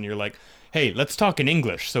speakers and you're like, hey, let's talk in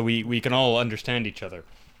English so we can all understand each other.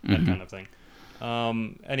 That kind of thing.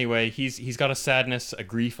 Anyway, he's got a sadness, a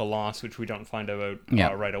grief, a loss, which we don't find out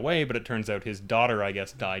right away, but it turns out his daughter, I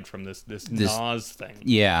guess, died from this Nas thing.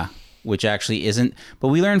 Yeah. which actually isn't. But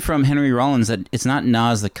we learned from Henry Rollins that it's not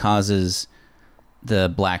Nas that causes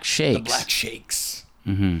the black shakes. The black shakes.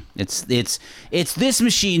 It's this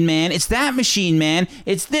machine, man. It's that machine, man.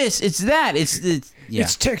 It's this. It's that. Yeah.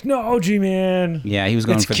 It's technology, man. Yeah, he was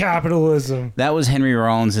going It's for capitalism. that was Henry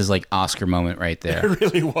Rollins' like Oscar moment right there. It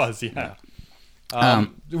really was, yeah.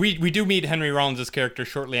 We do meet Henry Rollins' character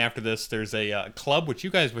shortly after this. There's a club, which you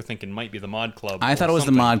guys were thinking might be the Mod Club. I thought it was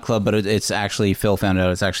the Mod Club, but it's actually, Phil found out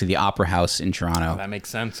it's actually the Opera House in Toronto. That makes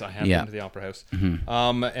sense. I have been to the Opera House.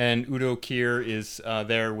 And Udo Kier is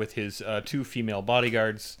there with his 2 female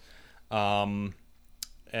bodyguards.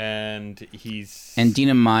 And he's... And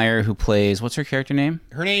Dina Meyer, who plays... What's her character name?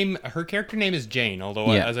 Her character name is Jane,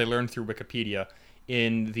 although as I learned through Wikipedia,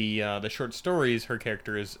 in the short stories, her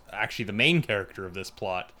character is actually the main character of this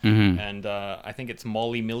plot. And I think it's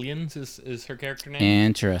Molly Millions is her character name.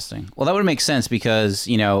 Interesting. Well, that would make sense because,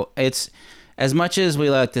 you know, it's... As much as we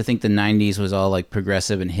like to think the 90s was all, like,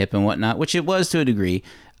 progressive and hip and whatnot, which it was to a degree,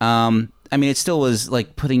 I mean, it still was,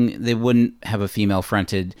 like, they wouldn't have a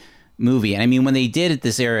female-fronted movie. And I mean, when they did at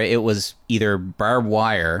this era, it was either Barbed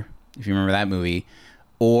Wire, if you remember that movie,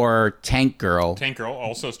 or Tank Girl. Tank Girl,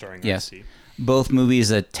 also starring Yes. Ice-T. Both movies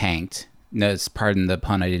that tanked. No, pardon the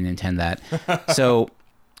pun, I didn't intend that. So,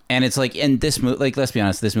 and it's like, in this movie, like, let's be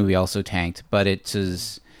honest, this movie also tanked, but it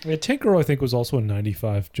was... Yeah, Tank Girl, I think, was also a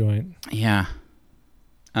 95 joint. Yeah.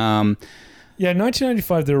 Yeah, in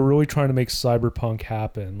 1995, they were really trying to make cyberpunk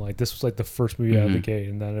happen. Like, this was, like, the first movie out of the gate,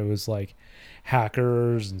 and then it was, like,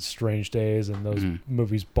 Hackers and Strange Days, and those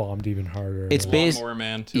movies bombed even harder. It's based... Lawnmower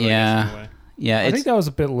Man, too, Yeah. I guess, in a way. Yeah, I think that was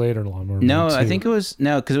a bit later, Lawnmower No, Man, I too. think it was...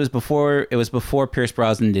 No, because it was before Pierce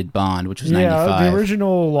Brosnan did Bond, which was 95. Yeah, the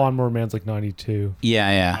original Lawnmower Man's, like, 92.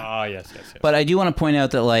 Yeah. Ah, yes. But I do want to point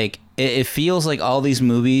out that, like, it feels like all these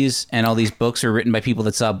movies and all these books are written by people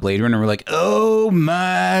that saw Blade Runner and were like, oh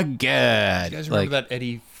my God. You guys like, remember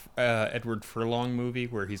that Edward Furlong movie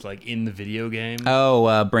where he's, like, in the video game?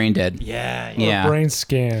 Brain Dead. Yeah. Brain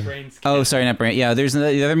Scan. Oh, sorry, not Brain... Yeah, there's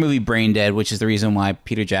the other movie, Brain Dead, which is the reason why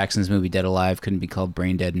Peter Jackson's movie Dead Alive couldn't be called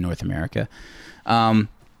Brain Dead in North America.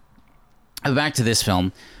 Back to this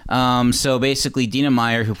film. So basically, Dina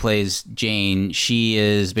Meyer, who plays Jane, she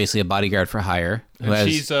is basically a bodyguard for hire.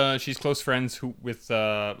 She's close friends with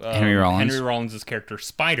Henry Rollins. Henry Rollins' character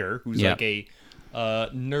Spider, who's like a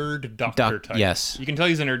nerd doctor type. Yes. You can tell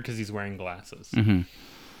he's a nerd because he's wearing glasses.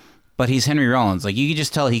 But he's Henry Rollins. Like, you could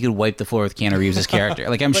just tell he could wipe the floor with Keanu Reeves' character.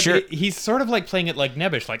 Like, I'm sure... He's sort of like playing it like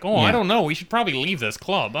Nebbish. Like, I don't know. We should probably leave this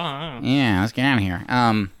club. Yeah, let's get out of here.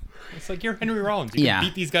 It's like, you're Henry Rollins. You can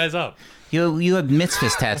beat these guys up. You had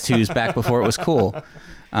Mitzvahs tattoos back before it was cool.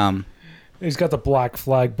 He's got the black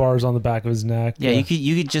flag bars on the back of his neck. Yeah,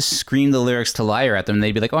 you could just scream the lyrics to Liar at them, and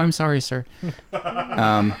they'd be like, "Oh, I'm sorry, sir."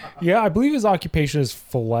 Yeah, I believe his occupation is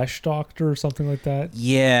flesh doctor or something like that.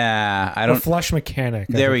 Yeah, I Or don't. flesh mechanic.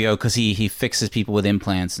 There we go, because he fixes people with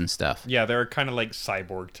implants and stuff. Yeah, they're kind of like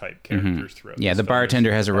cyborg type characters throughout. Yeah, the stories.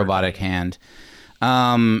 bartender has a robotic hand.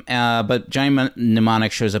 But Johnny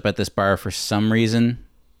Mnemonic shows up at this bar for some reason.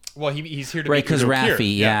 Well, he's here to Right, meet because Udo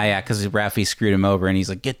Raffi, Kier. yeah, because Raffi screwed him over, and he's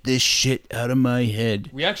like, "Get this shit out of my head."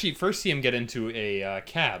 We actually first see him get into a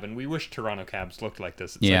cab, and we wish Toronto cabs looked like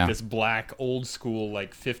this. It's Yeah. like this black, old school,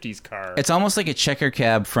 like 50s car. It's almost like a checker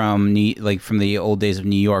cab from the old days of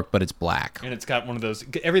New York, but it's black. And it's got one of those,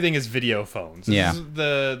 everything is video phones. Yeah. This is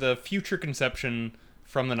the future conception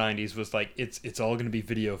from the 90s was like, it's all going to be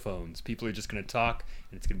video phones. People are just going to talk,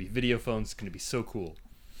 and it's going to be video phones. It's going to be so cool.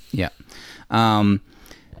 Yeah.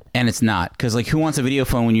 And it's not, because, like, who wants a video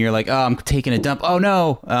phone when you're like, "Oh, I'm taking a dump. Oh,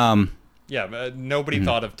 no." Yeah, nobody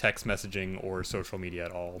thought of text messaging or social media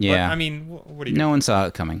at all. Yeah. But, I mean, what do you No do? one saw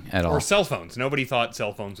it coming at all. Or cell phones. Nobody thought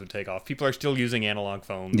cell phones would take off. People are still using analog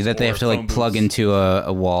phones. That they or have to, like, phone plug booths. into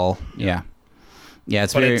a wall. Yeah. Yeah,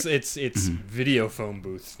 it's But very... it's video phone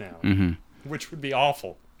booths now, which would be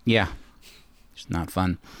awful. Yeah. It's not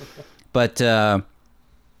fun. But, so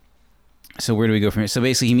where do we go from here? So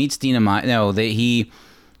basically, he meets Dina Meyer. No, he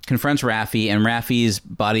confronts Raffi, and Raffi's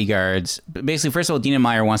bodyguards. Basically, first of all, Dina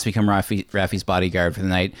Meyer wants to become Raffi's bodyguard for the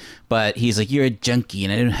night, but he's like, "You're a junkie,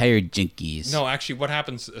 and I don't hire junkies." No, actually, what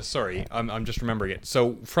happens? Sorry, I'm just remembering it.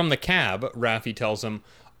 So from the cab, Raffi tells him,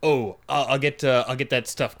 "Oh, I'll get that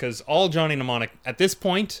stuff," because all Johnny Mnemonic at this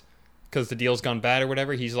point, because the deal's gone bad or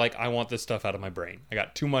whatever, he's like, "I want this stuff out of my brain. I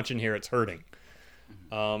got too much in here. It's hurting."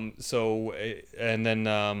 And then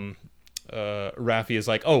Raffi is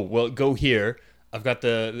like, "Oh, well, go here. I got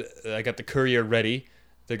the courier ready.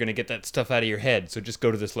 They're gonna get that stuff out of your head. So just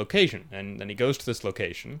go to this location." And then he goes to this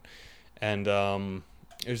location, and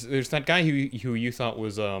There's that guy who you thought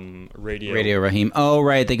was Radio. Radio Raheem. Oh,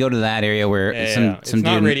 right. They go to that area where It's some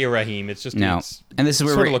not dude. Radio Raheem. It's just No. And this is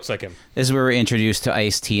where sort of we're, looks like him. this is where we're introduced to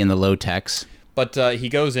Ice-T and the Low-Techs. But he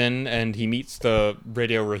goes in and he meets the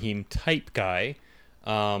Radio Raheem type guy.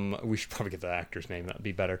 We should probably get the actor's name. That'd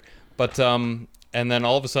be better. But and then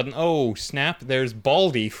all of a sudden, oh snap! There's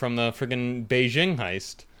Baldy from the friggin' Beijing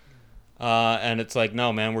heist. And it's like,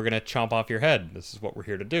 no, man, we're gonna chomp off your head. This is what we're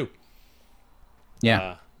here to do.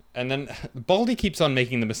 Yeah. And then Baldy keeps on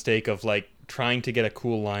making the mistake of like trying to get a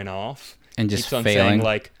cool line off And just keeps on failing. saying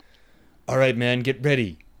like, "All right, man, get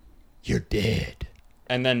ready. You're dead."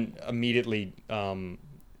 And then immediately,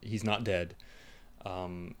 he's not dead.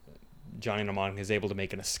 Johnny Mnemonic is able to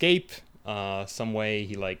make an escape some way.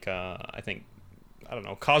 He I don't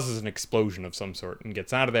know, causes an explosion of some sort and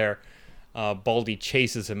gets out of there. Baldy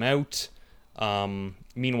chases him out.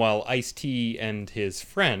 Meanwhile, Ice-T and his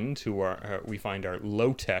friend, who are we find are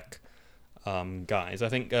low-tech guys. I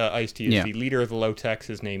think Ice-T is the leader of the low-techs.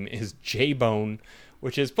 His name is J-Bone,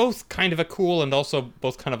 which is both kind of a cool and also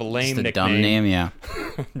both kind of a lame It's the nickname. dumb name, yeah.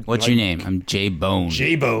 What's your name? I'm J-Bone.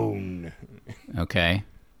 J-Bone. Okay.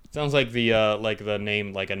 Sounds like the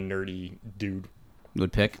name like a nerdy dude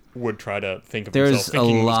Would pick. would try to think of There's himself. a thinking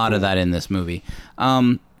he was lot of cool. that in this movie.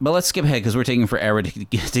 But let's skip ahead because we're taking forever to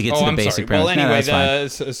get to the I'm basic sorry. Well, premise. No, anyway,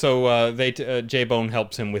 that's fine. J-Bone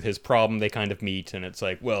helps him with his problem. They kind of meet, and it's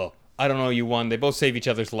like, well, I don't know, you won. They both save each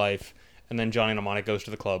other's life, and then Johnny Mnemonic goes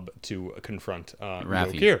to the club to confront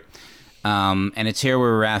Raffi. Kier. And it's here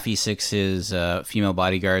where Raffi sicks his female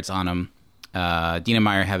bodyguards on him. Dina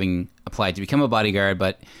Meyer having applied to become a bodyguard,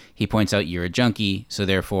 but he points out you're a junkie, so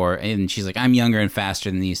therefore, and she's like, I'm younger and faster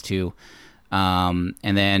than these two. And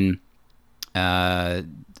then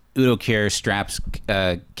Udo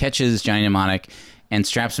Kier catches Johnny Mnemonic and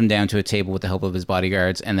straps him down to a table with the help of his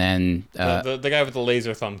bodyguards, and then The guy with the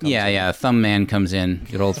laser thumb comes in. yeah, Thumb Man comes in,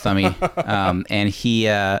 good old Thummy, and he's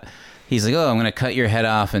like, oh, I'm gonna cut your head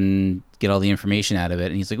off and get all the information out of it.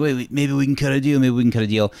 And he's like, wait, maybe we can cut a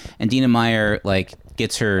deal. And Dina Meyer like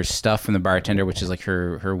gets her stuff from the bartender, which is like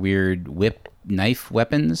her weird knife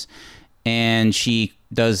weapons, and she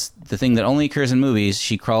does the thing that only occurs in movies.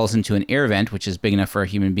 She crawls into an air vent, which is big enough for a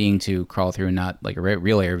human being to crawl through, not like a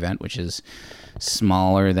real air vent, which is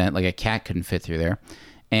smaller than like a cat couldn't fit through there.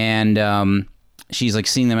 And she's like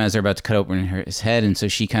seeing them as they're about to cut open his head, and so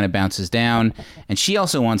she kind of bounces down, and she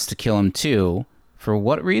also wants to kill him too. For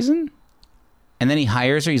what reason? And then he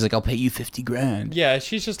hires her. He's like, I'll pay you $50,000. Yeah,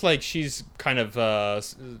 she's just like, she's kind of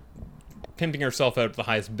pimping herself out to the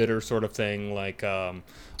highest bidder sort of thing. Like, oh,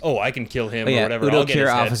 I can kill him or whatever. Udo I'll get Kier his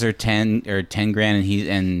head. offers her $10,000,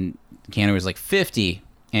 and Keanu was like $50,000,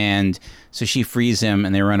 and so she frees him,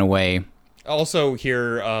 and they run away. Also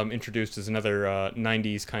here introduced is another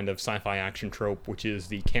 90s kind of sci-fi action trope, which is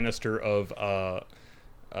the canister of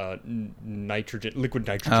liquid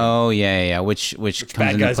nitrogen. Oh yeah, which comes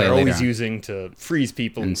Bad into guys play are later always on. using to freeze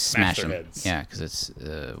people and smash their them. heads. Yeah, because it's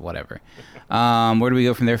whatever. Where do we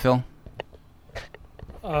go from there, Phil?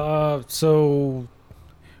 So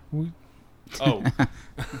Oh.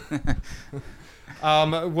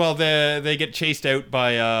 Well, they get chased out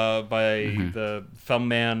by the thumb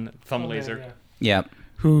laser. Yeah.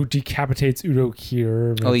 who decapitates Udo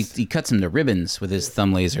Kier. Oh, he cuts him to ribbons with his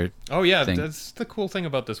thumb laser. Oh yeah, thing. that's the cool thing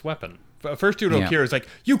about this weapon. First, Udo Yeah. Kier is like,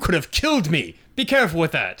 "You could have killed me. Be careful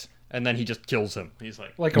with that." And then he just kills him. He's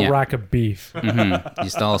like, Like a Yeah. rack of beef. He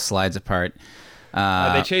just all slides apart.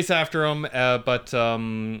 they chase after him, but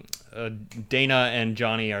Dana and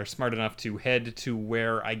Johnny are smart enough to head to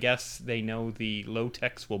where I guess they know the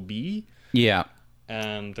low-techs will be, Yeah.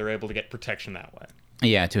 and they're able to get protection that way.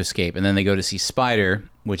 Yeah, to escape. And then they go to see Spider,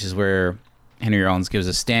 which is where Henry Rollins gives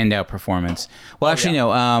a standout performance. Well, actually,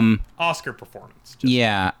 yeah. no. Oscar performance. Just-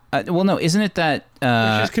 Yeah. Well, no, isn't it that...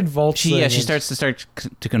 She's convulsing. she starts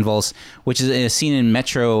to convulse, which is a scene in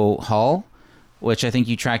Metro Hall, which I think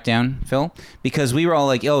you tracked down, Phil, because we were all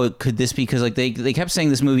like, "Oh, could this be?" Because like they kept saying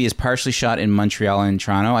this movie is partially shot in Montreal and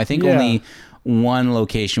Toronto. I think Yeah. only one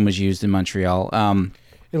location was used in Montreal,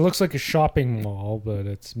 It looks like a shopping mall, but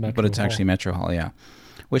it's Metro but it's Hall. actually Metro Hall. Yeah,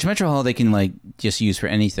 which Metro Hall they can like just use for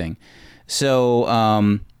anything. So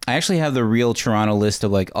I actually have the real Toronto list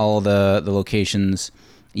of like all the locations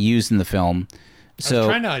used in the film. I was So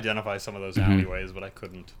trying to identify some of those alleyways, but I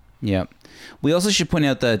couldn't. yeah, we also should point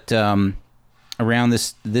out that around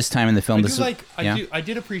this time in the film, I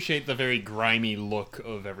did appreciate the very grimy look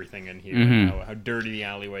of everything in here, and how dirty the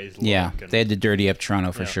alleyways look. Yeah, and, they had to dirty up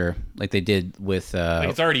Toronto for sure, like they did with. like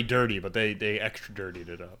it's already dirty, but they extra dirtied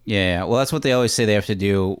it up. Yeah, well, that's what they always say they have to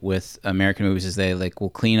do with American movies is they like will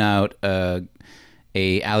clean out a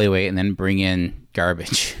alleyway and then bring in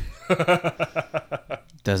garbage.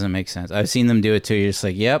 Doesn't make sense. I've seen them do it too. You're just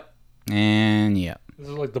like, yep, and yep. This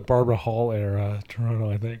is like the Barbara Hall era, Toronto,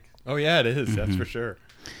 I think. Oh yeah, it is. That's for sure.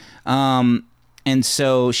 And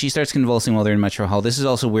so she starts convulsing while they're in Metro Hall. This is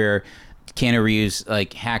also where Keanu Reeves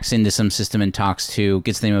like hacks into some system and gets the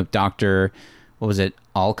name of Dr. What was it?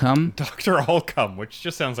 Allcome? Dr. Allcome, which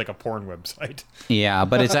just sounds like a porn website. Yeah,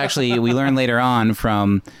 but it's actually, we learn later on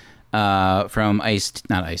from Henry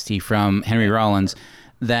Rollins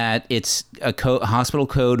that it's a hospital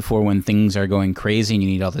code for when things are going crazy and you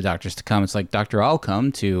need all the doctors to come. It's like, Dr.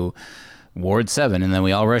 Allcome to Ward 7, and then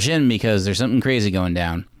we all rush in because there's something crazy going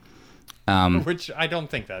down. Which I don't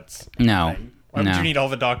think that's... No. Why would you need all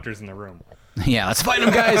the doctors in the room? Yeah, let's fight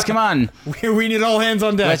them, guys. Come on. We need all hands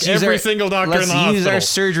on deck. Every single doctor in the hospital. Let's use our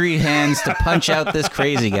surgery hands to punch out this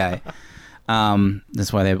crazy guy.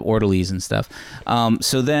 That's why they have orderlies and stuff.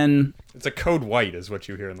 So then... It's a code white is what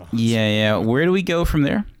you hear in the hospital. Yeah. Where do we go from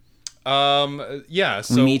there? Yeah,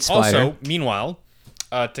 so we meet Spider. Also, meanwhile,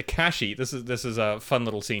 Takashi, this is a fun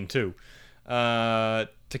little scene too.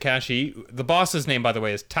 Takashi, the boss's name, by the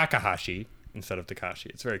way, is Takahashi instead of Takashi.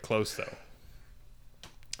 It's very close, though.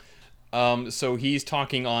 So he's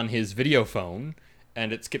talking on his video phone,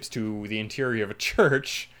 and it skips to the interior of a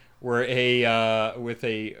church where with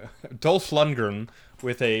a Dolph Lundgren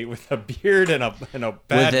with a beard and a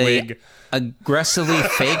bad wig, aggressively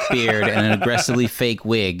fake beard and an aggressively fake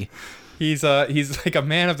wig. He's like a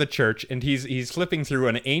man of the church, and he's flipping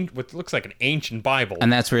through what looks like an ancient Bible.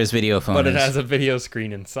 And that's where his video phone is. But it has a video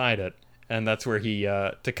screen inside it, and that's where he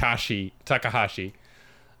Takahashi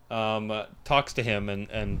talks to him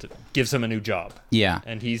and gives him a new job. Yeah.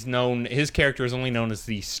 And his character is only known as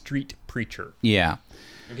the street preacher. Yeah.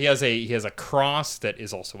 And he has a cross that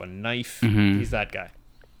is also a knife. Mm-hmm. He's that guy.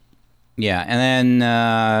 Yeah, and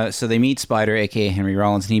then so they meet Spider, aka Henry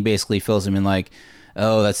Rollins, and he basically fills him in like,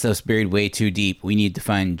 oh, that stuff's buried way too deep. We need to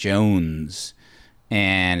find Jones.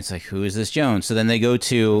 And it's like, who is this Jones? So then they go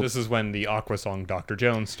to... This is when the Aqua song Dr.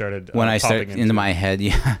 Jones started when I start into my head,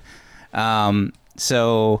 yeah.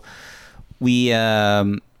 So we...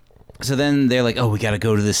 so then they're like, oh, we got to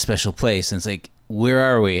go to this special place. And it's like, where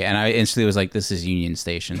are we? And I instantly was like, this is Union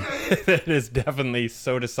Station. It is definitely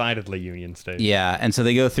so decidedly Union Station. Yeah, and so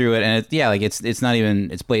they go through it, and it's not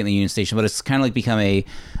even, it's blatantly Union Station, but it's kind of like become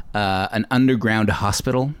an underground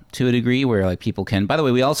hospital to a degree where like people can. By the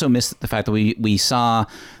way, we also missed the fact that we saw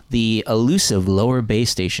the elusive Lower Bay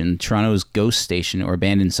Station, Toronto's ghost station or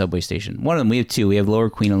abandoned subway station. One of them, we have two. We have Lower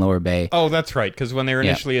Queen and Lower Bay. Oh, that's right. Because when they were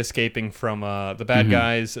initially escaping from the bad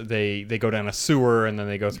guys, they go down a sewer and then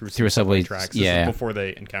they go through a subway tracks. This is before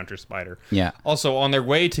they encounter Spider. Yeah. Also, on their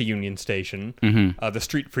way to Union Station, the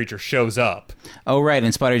street preacher shows up. Oh, right.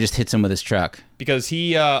 And Spider just hits him with his truck. Because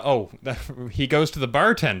he goes to the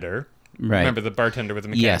bartender. Right. Remember the bartender with the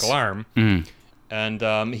mechanical arm. Mm-hmm.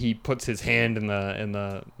 And he puts his hand in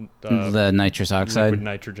the nitrous oxide, liquid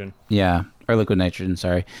nitrogen. Yeah, or liquid nitrogen.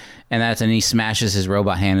 Sorry, and he smashes his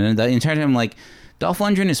robot hand. And the entire time, I'm like, Dolph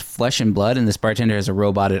Lundgren is flesh and blood, and this bartender has a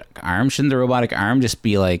robotic arm. Shouldn't the robotic arm just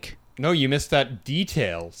be like? No, you missed that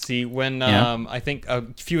detail. See, when I think a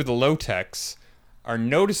few of the low techs are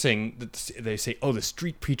noticing that they say, "Oh, the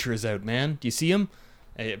street preacher is out, man. Do you see him?"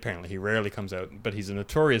 And apparently, he rarely comes out, but he's a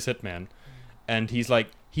notorious hitman, and he's like.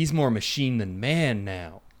 He's more machine than man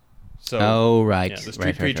now. So, right. Yeah, the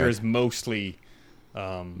street preacher is mostly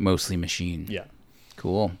machine. Yeah.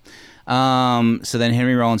 Cool. So then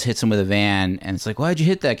Henry Rollins hits him with a van, and it's like, why'd you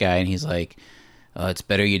hit that guy? And he's like, it's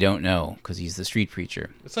better you don't know, because he's the street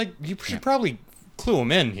preacher. It's like, you should probably clue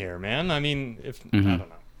him in here, man. I mean, I don't know.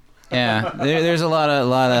 Yeah, there's a lot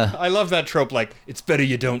of. I love that trope. Like, it's better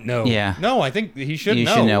you don't know. Yeah. No, I think he should know. You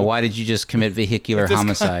should know. Why did you just commit vehicular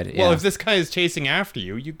homicide? Well, if this guy is chasing after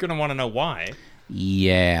you, you're gonna want to know why.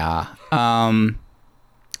 Yeah. I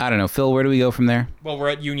don't know, Phil. Where do we go from there? Well, we're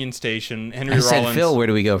at Union Station. Henry Rollins. I said, Phil. Where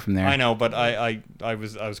do we go from there? I know, but I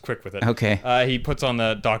was quick with it. Okay. He puts on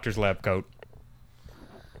the doctor's lab coat.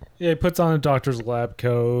 Yeah, he puts on a doctor's lab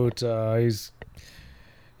coat.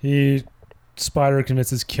 Spider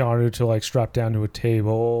convinces Keanu to like strap down to a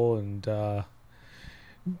table, and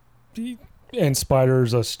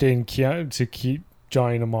Spider's stating Keanu to keep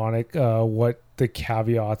Johnny Mnemonic what the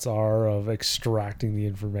caveats are of extracting the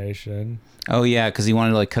information. Oh yeah, because he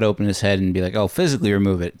wanted to like cut open his head and be like, "Oh, physically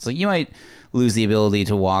remove it." It's like you might lose the ability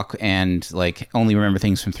to walk and like only remember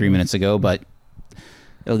things from 3 minutes ago, but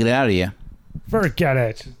it'll get it out of you. Forget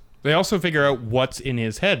it. They also figure out what's in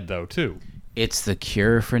his head, though, too. It's the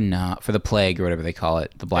cure for the plague or whatever they call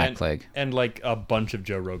it, the Black Plague, and like a bunch of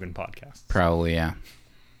Joe Rogan podcasts. Probably, yeah.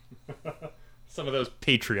 Some of those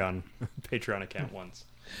Patreon account ones.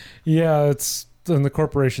 Yeah, it's and the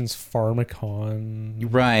corporation's Pharmacon.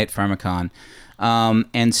 Right, Pharmacon.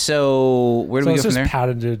 And so where do we go it's from just there?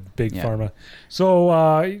 patented Big Yeah. Pharma.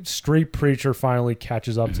 So Street Preacher finally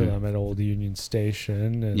catches up to Mm-hmm. them at Old Union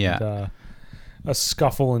Station, and Yeah. a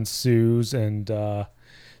scuffle ensues, and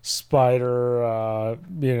Spider,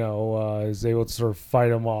 is able to sort of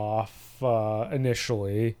fight him off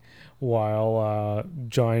initially, while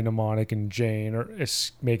Johnny Mnemonic and Jane are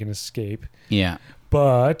make an escape. Yeah.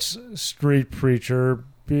 But Street Preacher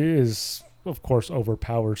is, of course,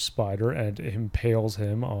 overpowers Spider and impales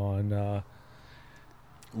him on.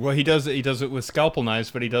 Well, he does it with scalpel knives,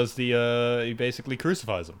 but he basically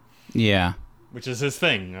crucifies him, Yeah. which is his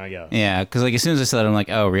thing, I guess. Yeah, because like as soon as I saw that, I'm like,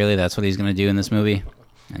 oh, really? That's what he's gonna do in this movie?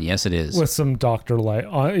 And yes, it is. With some Dr. Light.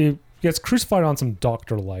 He gets crucified on some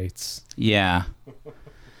Dr. Lights. Yeah.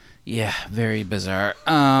 Yeah, very bizarre.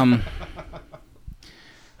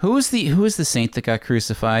 Who was the saint that got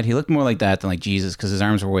crucified? He looked more like that than like Jesus because his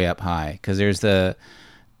arms were way up high. Because there's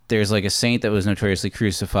like a saint that was notoriously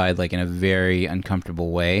crucified like in a very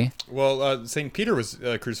uncomfortable way. Well, St. Peter was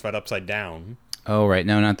crucified upside down. Oh, right.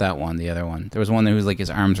 No, not that one. The other one. There was one that was like his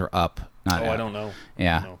arms were up. Not Oh, out. I don't know.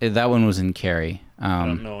 Yeah, No. that one was in Carrie. I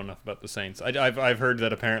don't know enough about the saints. I've heard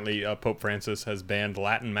that apparently Pope Francis has banned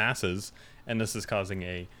Latin masses, and this is causing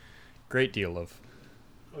a great deal of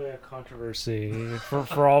Oh yeah, controversy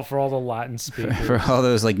for all the Latin speakers. For all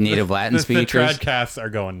those like native Latin the speakers. Tradcasts are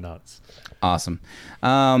going nuts. Awesome.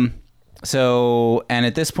 So, and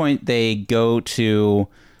at this point, they go to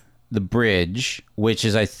the bridge, which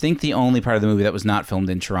is, I think, the only part of the movie that was not filmed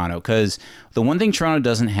in Toronto. Because the one thing Toronto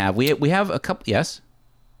doesn't have, we have a couple. Yes.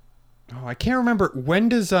 Oh, I can't remember when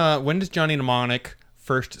does Johnny Mnemonic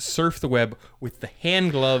first surf the web with the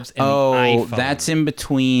hand gloves and the iPhone? That's in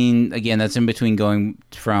between. Again, that's in between going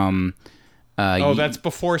from. That's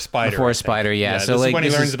before Spider. Before I think. Spider, yeah. So, this like, is when he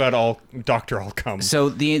this learns is- about Dr. Allcom. So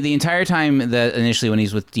the entire time that initially when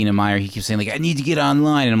he's with Dina Meyer, he keeps saying like, "I need to get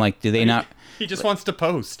online," and I'm like, "Do they not?" He just wants to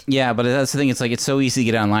post. Yeah, but that's the thing. It's like it's so easy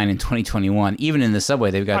to get online in 2021. Even in the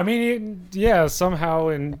subway, they've got. I mean, somehow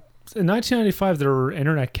in 1995 there were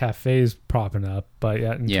internet cafes popping up, but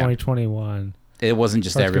yet in Yeah. 2021, it wasn't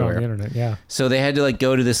just hard to get on everywhere. the internet. Yeah. So they had to like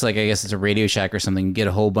go to this like I guess it's a Radio Shack or something, get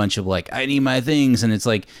a whole bunch of like I need my things, and it's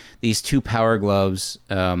like these two power gloves.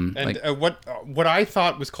 And Like, what I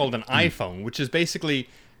thought was called an iPhone, which is basically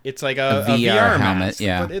it's like a VR VR helmet, mask,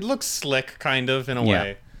 yeah. but it looks slick kind of in a Yeah.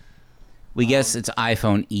 way. we guess it's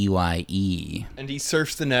iPhone EYE, And he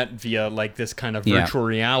surfs the net via like this kind of Yeah. virtual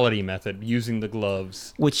reality method using the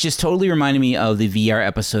gloves. which just totally reminded me of the VR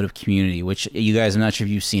episode of Community, which you guys, I'm not sure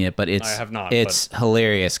if you've seen it, but it's I have not, It's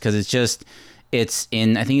hilarious because it's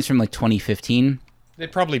in I think it's from like 2015. They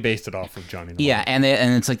probably based it off of Johnny. Yeah, and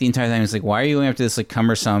it's like the entire time it's like, why are you going after this like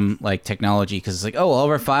cumbersome like technology? Because it's like, oh, all of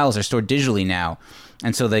our files are stored digitally now,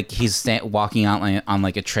 and so like he's walking out on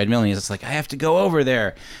like a treadmill, and he's just like, I have to go over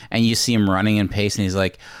there, and you see him running in pace, and he's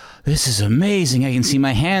like, this is amazing. I can see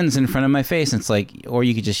my hands in front of my face. And it's like, or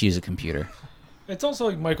you could just use a computer. It's also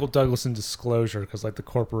like Michael Douglas in Disclosure, because like the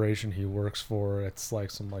corporation he works for, it's like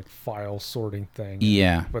some like file sorting thing.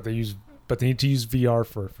 Yeah, But they need to use VR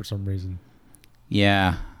for some reason.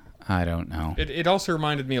 yeah, I don't know. It also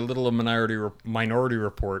reminded me a little of Minority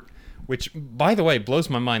Report, which, by the way, blows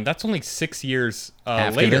my mind. That's only 6 years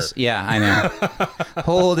After later. this, yeah, I know.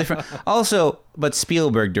 Whole different. Also, but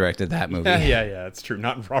Spielberg directed that movie. Yeah, it's true.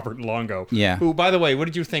 Not Robert Longo. Yeah. Who, by the way, what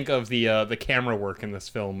did you think of the camera work in this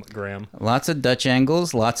film, Graham? Lots of Dutch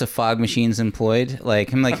angles, lots of fog machines employed.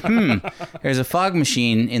 Like I'm like, there's a fog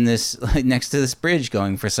machine in this like, next to this bridge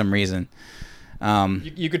going for some reason.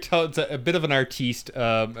 You could tell it's a bit of an artiste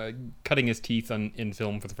cutting his teeth in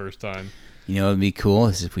film for the first time. You know what would be cool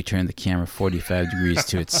is if we turned the camera 45 degrees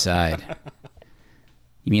to its side.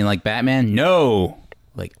 You mean like Batman? No,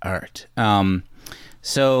 like art.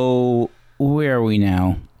 So where are we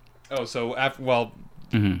now? Oh, so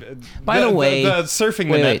By the way, the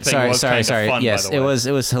surfing the net thing was kind of fun. Yes, by the way.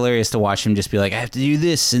 it was hilarious to watch him just be like, I have to do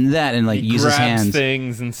this and that, and like He use his grabs hands.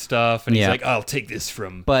 things and stuff, and Yeah. he's like, "I'll take this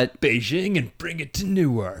from But Beijing and bring it to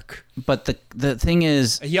Newark." but the thing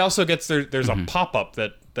is, He also gets there's Mm-hmm. a pop up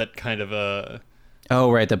that kind of oh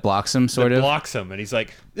right, that blocks him sort that of. blocks him, and he's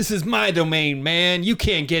like, "This is my domain, man. You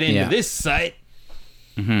can't get into Yeah. this site."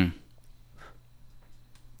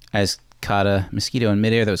 I just caught a mosquito in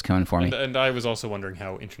midair that was coming for me. And I was also wondering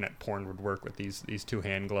how internet porn would work with these two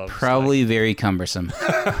hand gloves. Probably very cumbersome.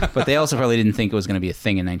 But they also probably didn't think it was going to be a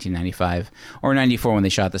thing in 1995 or 94 when they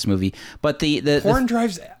shot this movie. But the Porn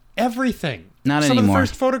drives everything. Not Some anymore. of the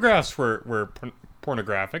first photographs were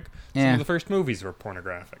pornographic. Some Yeah. of the first movies were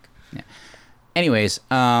pornographic. Anyways,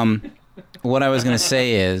 what I was going to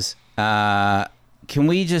say is Can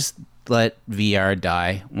we just let VR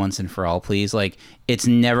die once and for all, please? Like, it's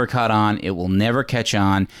never caught on. It will never catch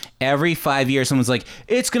on. Every 5 years, someone's like,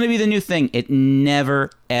 it's going to be the new thing. It never,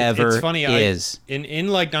 ever It's funny, is. In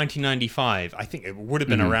like 1995, I think it would have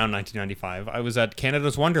been around 1995, I was at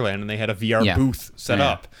Canada's Wonderland and they had a VR Yeah. booth set Yeah.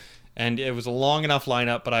 up. And it was a long enough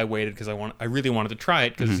lineup, but I waited because I really wanted to try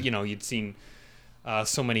it because, you'd seen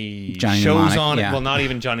so many Johnny shows Mnemonic, on it. yeah. Well, not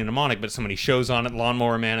even Johnny Mnemonic, but so many shows on it.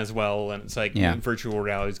 Lawnmower Man as well. And it's like Yeah. virtual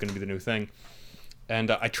reality is going to be the new thing. And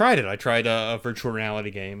I tried it. I tried a virtual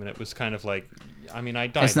reality game, and it was kind of like, I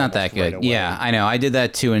died. It's not that almost right good. away. Yeah, I know. I did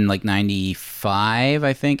that too in like 95,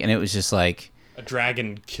 I think, and it was just like, A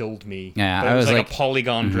dragon killed me. Yeah, But I it was was like like- a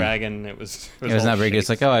polygon dragon. It was it was all not very good. It's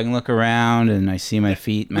shapes. like, oh, I can look around and I see my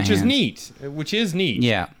feet, my which is hands. neat. Which is neat.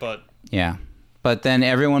 Yeah. But Yeah. But then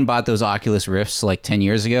everyone bought those Oculus Rifts like 10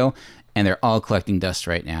 years ago, and they're all collecting dust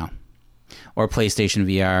right now. Or PlayStation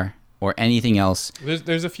VR, or anything else.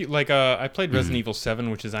 there's a few, like I played Mm-hmm. Resident Evil 7,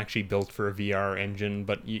 which is actually built for a VR engine,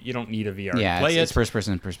 but you don't need a VR Yeah, to play it's it.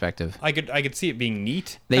 first-person perspective. I could see it being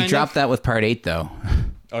neat. They kind dropped of. that with Part 8, though.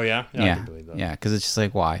 Oh yeah, I Yeah, can believe that. yeah, because it's just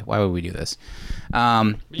like, why? Why would we do this?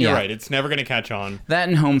 You're yeah. right. It's never gonna catch on. That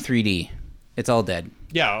and Home 3D. It's all dead.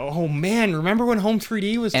 Yeah. Oh man, remember when Home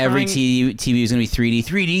 3D was Every trying... TV is going to be 3D.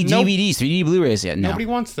 3D Nope. DVDs, 3D Blu-rays. Yeah, no. Nobody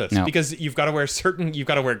wants this No. because you've got to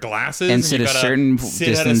wear glasses And sit you've a gotta certain sit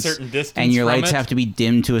distance, at a certain distance, and your from lights it. have to be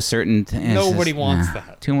dimmed to a certain. Nobody wants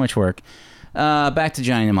that. Too much work. Back to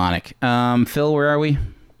Johnny Mnemonic. Phil, where are we?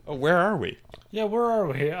 Oh, where are we? Yeah, where are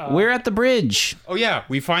we? We're at the bridge, Oh yeah,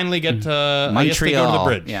 we finally get to Montreal. I guess they go to the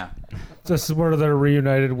bridge. Yeah. This is where they're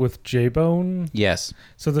reunited with J-Bone. Yes.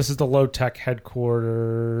 So this is the low tech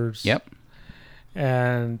headquarters. Yep.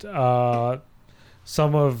 And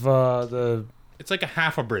some of the It's like a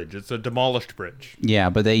half a bridge. It's a demolished bridge. Yeah,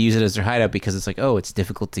 but they use it as their hideout because it's like, oh, it's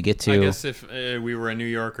difficult to get to. I guess if we were a New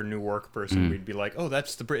York or Newark person, Mm. we'd be like, oh,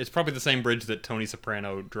 that's the bridge. It's probably the same bridge that Tony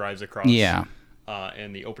Soprano drives across. Yeah.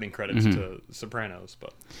 In the opening credits to Sopranos,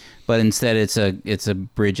 But instead, it's a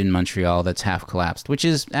bridge in Montreal that's half collapsed, which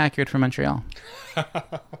is accurate for Montreal.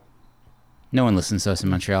 No one listens to us in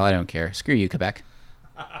Montreal. I don't care. Screw you, Quebec.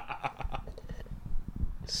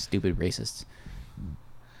 Stupid racists.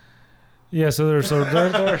 yeah. So there's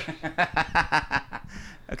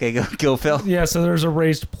Okay, go, Phil. yeah. So there's a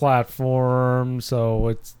raised platform.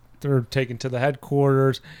 So they're taken to the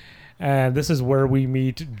headquarters, and this is where we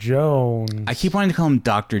meet Jones. I keep wanting to call him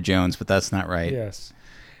Dr. Jones, but that's not right. Yes.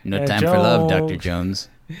 No And time for love, Jones- Dr. Jones.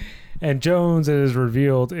 And Jones, it is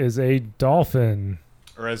revealed, is a dolphin.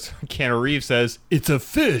 or as Keanu Reeves says, it's a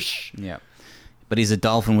fish. Yeah. But he's a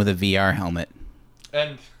dolphin with a VR helmet.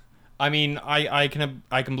 And I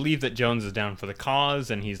can believe that Jones is down for the cause,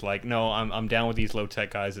 and he's like, no, I'm down with these low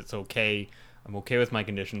tech guys. It's okay. I'm okay with my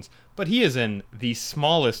conditions. But he is in the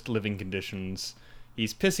smallest living conditions.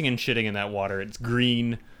 He's pissing and shitting in that water. It's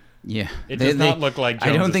green. Yeah. It does not look like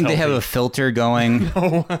Jones I don't is think they have healthy. a filter going.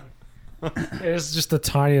 It's just the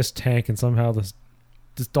tiniest tank, and somehow this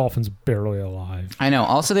dolphin's barely alive. I know.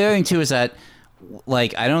 Also, the other thing, too, is that,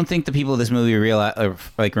 like, I don't think the people of this movie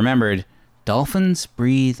remembered dolphins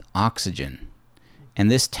breathe oxygen.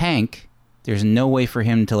 And this tank, there's no way for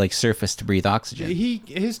him to, like, surface to breathe oxygen.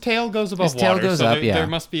 His tail goes above His tail water, goes so up, there, yeah. there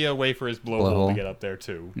must be a way for his blowhole Blowhole. to get up there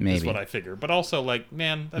too. Is Maybe. what I figure. But also, like,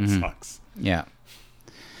 man, that sucks. Yeah.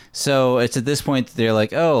 So it's at this point that they're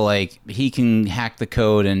like, oh, like, he can hack the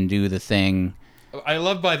code and do the thing. I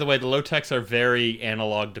love, by the way, the low techs are very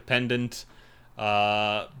analog dependent,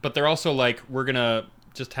 but they're also like, we're gonna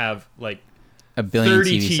just have like A billion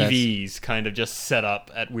 30 TV sets. TVs kind of just set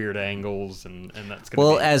up at weird angles, and that's gonna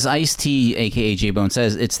Well, be... as Ice-T, a.k.a. J-Bone,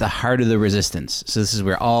 says, it's the heart of the resistance. So this is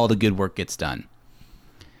where all the good work gets done.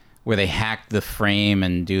 Where they hack the frame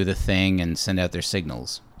and do the thing and send out their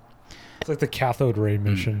signals. It's like the cathode ray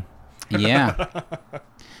mission. Yeah.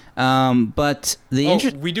 But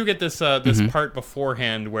the we do get this this part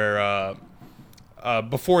beforehand where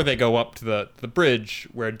before they go up to the bridge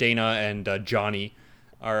where Dana and Johnny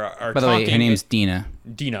are by the talking. way, her name's Dina.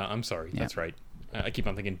 Dina. I'm sorry, that's right. I keep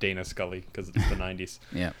on thinking Dana Scully because it's the 90s.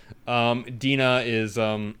 Yeah. Dina is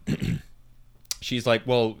she's like,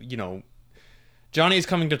 well, you know, Johnny's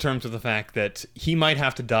coming to terms with the fact that he might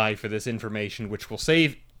have to die for this information, which will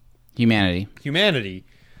save Humanity. humanity.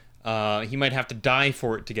 He might have to die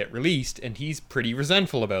for it to get released, and he's pretty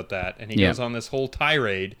resentful about that. And he Yeah. goes on this whole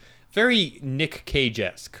tirade, very Nick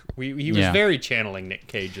Cage-esque. He was Yeah. very channeling Nick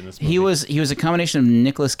Cage in this movie. He was a combination of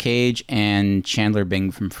Nicolas Cage and Chandler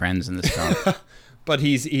Bing from Friends in this film. But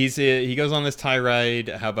he goes on this tirade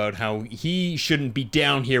about how he shouldn't be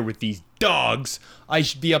down here with these dogs. I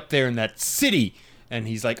should be up there in that city. And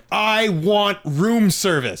he's like, I want room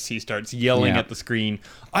service. He starts yelling at the screen.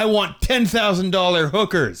 I want $10,000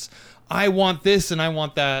 hookers. I want this and I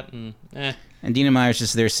want that. And Dina Meyer's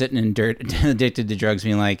just there sitting in dirt, addicted to drugs,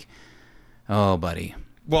 being like, oh, buddy.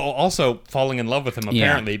 Well, also falling in love with him,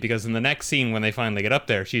 apparently, because in the next scene when they finally get up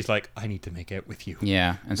there, she's like, I need to make out with you.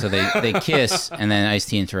 Yeah, and so they kiss, and then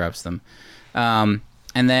Ice-T interrupts them. And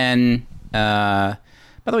then...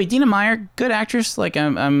 by the way, Dina Meyer, good actress. Like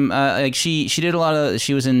like she did a lot of.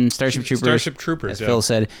 She was in Starship Troopers, as Phil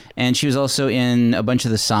said, and she was also in a bunch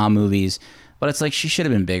of the Saw movies. But it's like she should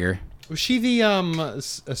have been bigger. Was she the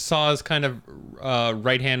Saw's kind of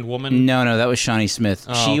right-hand woman? No, that was Shawnee Smith.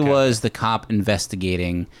 Oh, she okay. was the cop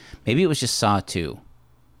investigating. Maybe it was just Saw 2.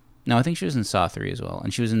 No, I think she was in Saw 3 as well,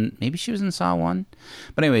 and she was in Saw 1.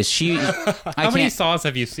 But anyways, she. How many Saws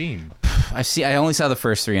have you seen? I only saw the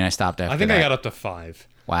first 3, and I stopped after. I think that. I got up to 5.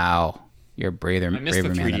 Wow, you're a braver, I missed the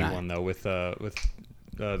braver man 3D than I. one though with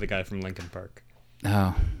the guy from Linkin Park.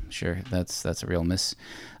 Oh, sure, that's a real miss.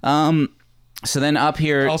 So then up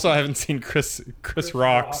here, Also, I haven't seen Chris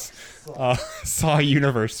Rock's Saw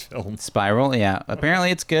Universe film. Spiral. Yeah,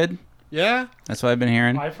 apparently it's good. Yeah. That's what I've been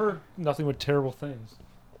hearing. I've heard nothing but terrible things.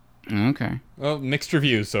 Okay. Well, mixed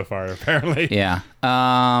reviews so far, apparently. Yeah.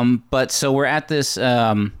 But so we're at this.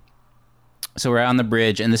 So we're on the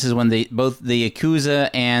bridge, and this is when both the Yakuza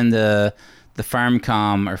and the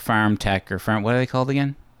Farmcom or Farm Tech or Farm. What are they called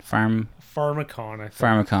again? Pharmacon, I think.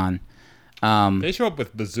 Farmacon. They show up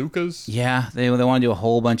with bazookas. Yeah, they want to do a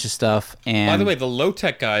whole bunch of stuff. And By the way, the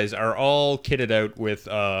low-tech guys are all kitted out with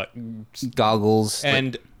goggles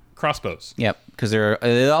and crossbows. Yep, because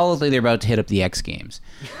they all look like they're about to hit up the X Games.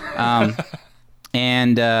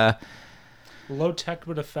 And Low tech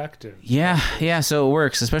but effective. yeah, so it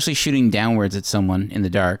works, especially shooting downwards at someone in the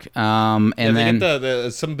dark. And They then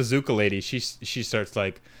get some bazooka lady. She starts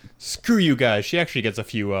like, screw you guys. She actually gets a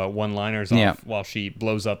few one-liners off while she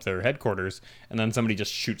blows up their headquarters, and then somebody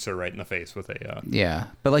just shoots her right in the face with a. yeah,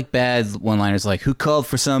 but like bad one-liners like "Who called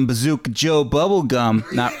for some Bazooka Joe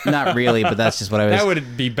bubblegum?" Not really, but that's just what I was. That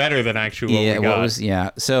would be better than actually what we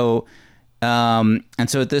got. So, and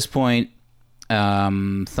so at this point,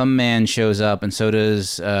 Thumb Man shows up, and so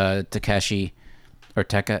does Takashi, or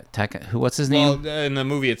Taka. What's his name? Well, in the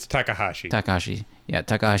movie, it's Takahashi. Takashi. Yeah,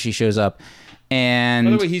 Takahashi shows up, and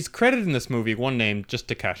by the way, he's credited in this movie one name, just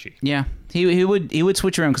Takashi. yeah, he would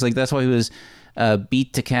switch around because like that's why he was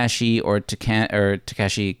Beat Takashi or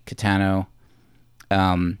Takashi Kitano.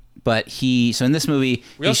 But so in this movie,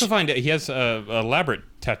 We also find that he has elaborate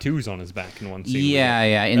tattoos on his back in one scene. Yeah.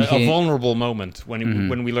 A vulnerable moment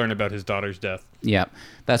when we learn about his daughter's death. Yeah,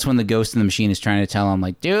 that's when the ghost in the machine is trying to tell him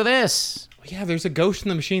like, do this. Yeah, there's a ghost in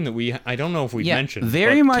the machine that I don't know if we mentioned.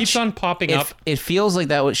 Very but much keeps on popping up. It feels like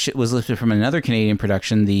that was lifted from another Canadian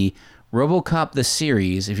production, the RoboCop the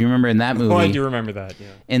series. If you remember in that movie, Oh, I do remember that. Yeah.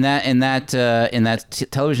 in that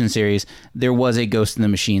television series, there was a ghost in the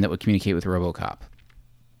machine that would communicate with RoboCop.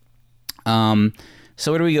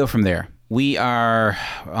 So where do we go from there? We are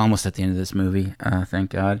almost at the end of this movie. Thank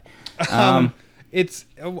God. It's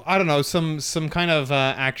I don't know, some kind of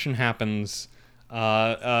action happens.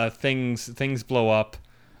 Things blow up.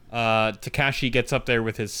 Takashi gets up there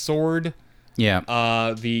with his sword. Yeah.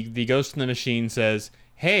 The ghost in the machine says,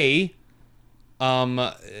 "Hey,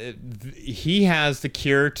 he has the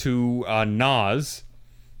cure to Nas,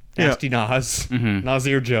 Nasty Nas,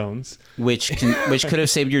 Nasir Jones, which could have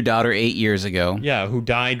saved your daughter 8 years ago. yeah, who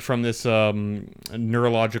died from this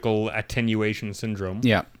neurological attenuation syndrome.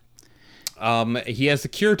 Yeah. He has the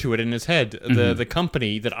cure to it in his head. The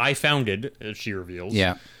company that I founded, as she reveals,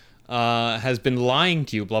 Yeah. has been lying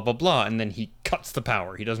to you, blah blah blah." And then he cuts the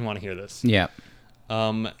power. He doesn't want to hear this. Yeah.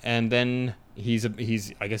 And then he's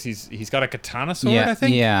got a katana sword, Yeah. I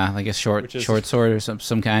think. Yeah, like a short sword or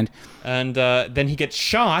some kind. And then he gets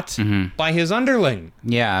shot by his underling,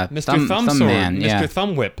 Yeah. Mr. Thumb Sword, Man. Mr. Yeah.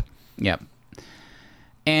 Thumb Whip. Yep.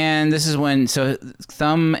 And this is when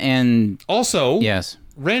Thumb and Also, yes.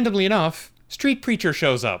 randomly enough, Street Preacher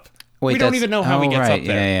shows up. Wait, we don't even know how he gets right. up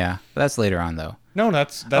there. Yeah. But that's later on though. No,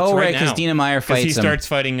 that's Oh, right right, now. because Dina Meyer fights he him. starts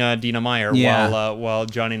fighting Dina Meyer Yeah. while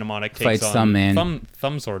Johnny Mnemonic takes Fights on Thumb Man.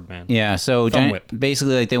 Thumb Sword Man. Yeah, so Thumb Whip.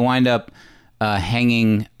 basically, like they wind up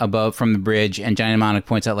hanging above from the bridge, and Johnny Mnemonic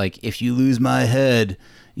points out, like, if you lose my head,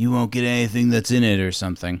 you won't get anything that's in it, or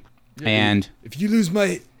something. And If you lose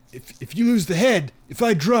the head, if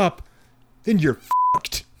I drop, then you're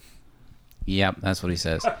fucked. yep, that's what he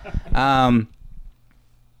says.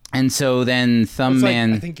 And so then Thumb It's like,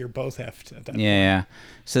 Man, I think you're both heft at that point. yeah.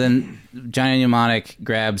 So then Johnny Mnemonic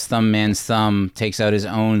grabs Thumb Man's thumb, takes out his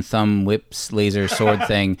own thumb whips laser sword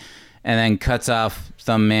thing, and then cuts off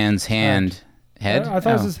Thumb Man's hand. Head? I thought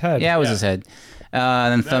it was his head. Yeah, it was Yeah. his head.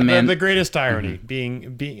 Then Thumbman. The greatest irony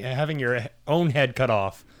being having your own head cut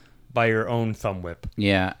off by your own thumb whip.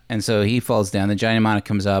 Yeah, and so he falls down. The giant mnemonic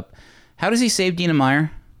comes up. How does he save Dina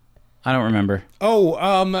Meyer? I don't remember. Oh,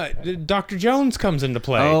 Dr. Jones comes into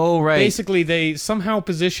play. Oh, right. Basically, they somehow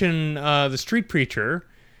position the street preacher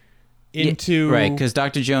into Right, because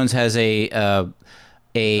Dr. Jones has a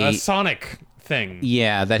sonic thing.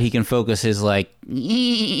 yeah, that he can focus his like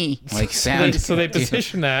sound. So they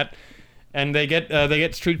position that, and they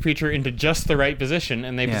get Street Preacher into just the right position,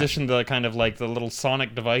 and they Yeah. position the kind of like the little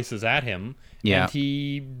sonic devices at him. Yeah. And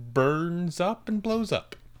he burns up and blows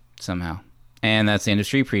up. somehow. And that's the end of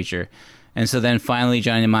Street Preacher. And so then finally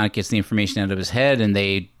Johnny Mnemonic gets the information out of his head, and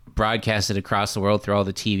they broadcast it across the world through all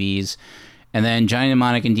the TVs. And then Johnny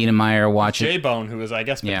Mnemonic and Dina Meyer watch it. J-Bone, who has, I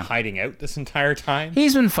guess, been Yeah. hiding out this entire time.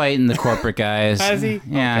 He's been fighting the corporate guys. Has he?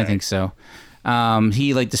 Yeah, I Okay. think so.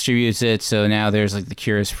 He like distributes it, so now there's like the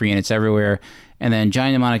cure is free and it's everywhere. And then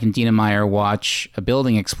Johnny Mnemonic and Dina Meyer watch a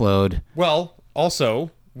building explode. Well,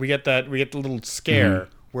 also, we get the little scare Mm-hmm.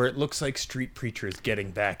 where it looks like Street Preacher is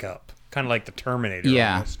getting back up. Kind of like the Terminator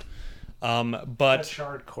Yeah. almost. That But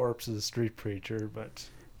charred corpse is a street preacher, but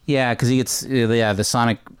Yeah, because he gets the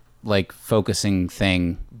sonic like focusing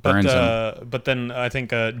thing burns him. but then I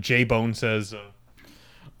think J-Bone says,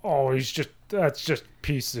 oh, that's just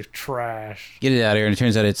piece of trash. Get it out of here. And it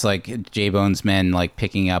turns out it's like J Bone's men like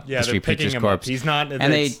picking up yeah, the they're Street picking Preacher's him corpse. up. He's not...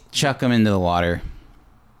 And they chuck him into the water.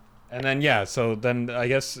 And then, yeah, so then I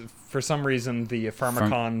guess for some reason the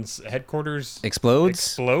Pharmacon's headquarters Explodes?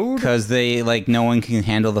 explode? Because they like no one can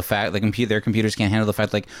handle the fact their computers can't handle the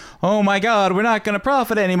fact like, oh my god, we're not gonna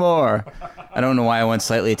profit anymore. I don't know why I went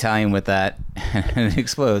slightly Italian with that. And it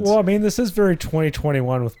explodes. Well, I mean, this is very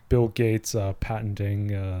 2021 with Bill Gates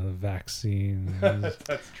patenting vaccines. That's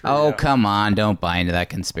true. Oh yeah. come on, don't buy into that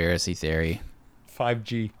conspiracy theory.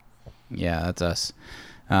 5G. Yeah, that's us.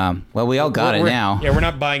 Well, we all got it We're- now. Yeah, we're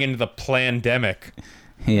not buying into the plandemic.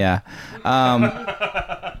 Yeah.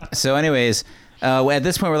 So, anyways, at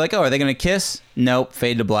this point, we're like, oh, are they going to kiss? Nope.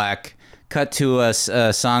 Fade to black. Cut to a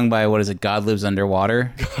song by, what is it, God Lives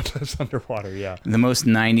Underwater? God lives underwater, yeah. The most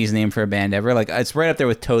 90s name for a band ever. Like, it's right up there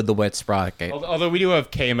with Toad the Wet Sprocket. Although we do have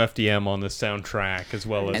KMFDM on the soundtrack as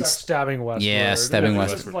well as... And Stabbing Westward. Yeah, Stabbing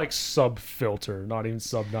This Westward. is like sub filter, not even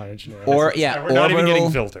sub 9 inch nails. Or, yeah, we're not even getting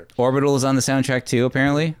Orbital. filtered. Orbital is on the soundtrack, too,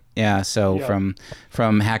 apparently. Yeah, so Yeah.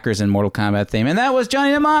 from Hackers and Mortal Kombat theme. And that was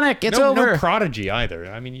Johnny Mnemonic. It's over. No Prodigy either.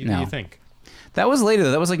 I mean, No. you think. That was later,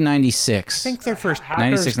 though. That was like 96. I think their first... Hackers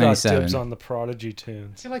 96, got 97. dibs on the Prodigy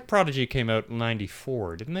tunes. I feel like Prodigy came out in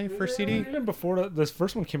 94, didn't they, first CD? Even before that, this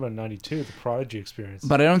first one came out in 92, the Prodigy Experience.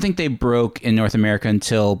 But I don't think they broke in North America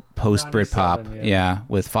until post Britpop. 97, Yeah,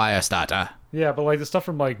 with Firestarter. Yeah, but like the stuff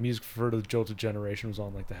from like Music for the Jilted Generation was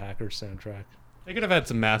on like the Hackers soundtrack. They could have had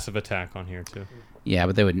some Massive Attack on here, too. Yeah,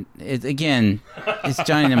 but they would. Again, it's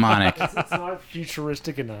Johnny Mnemonic. It's not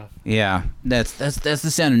futuristic enough. Yeah, that's the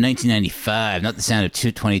sound of 1995, not the sound of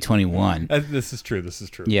 2021. This is true. This is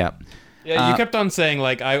true. Yeah, Yeah, you kept on saying,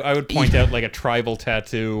 like, I would point out, like, a tribal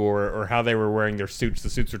tattoo or how they were wearing their suits. The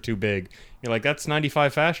suits are too big. You're like, that's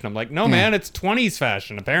 95 fashion. I'm like, no, man, it's 20s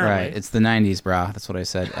fashion, apparently. right. It's the 90s, brah. That's what I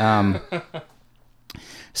said.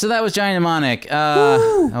 So that was Johnny Mnemonic.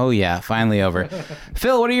 Oh yeah, finally over.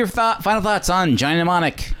 Phil, what are your final thoughts on Johnny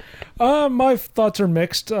Mnemonic? My thoughts are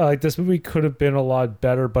mixed. Like this movie could have been a lot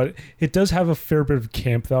better, but it does have a fair bit of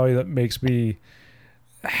camp value that makes me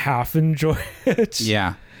half enjoy it.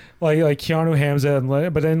 Yeah. Like Keanu Hamza,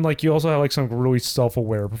 but then like you also have like some really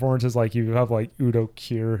self-aware performances. Like you have like Udo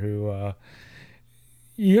Kier, who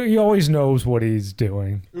he always knows what he's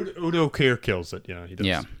doing. Udo Kier kills it. Yeah, he does.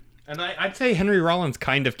 Yeah. And I'd say Henry Rollins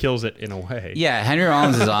kind of kills it in a way. Yeah, Henry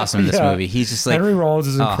Rollins is awesome in this Yeah. movie. He's just like Henry Rollins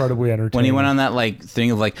is incredibly entertaining. when he went on that like thing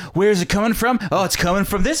of like, where's it coming from? Oh, it's coming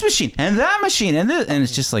from this machine and that machine and this, and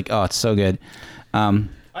it's just like, oh, it's so good.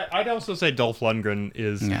 I'd also say Dolph Lundgren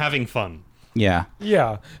is having fun. Yeah.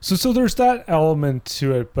 Yeah. So there's that element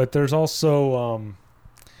to it, but there's also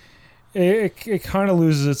it kind of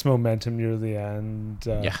loses its momentum near the end.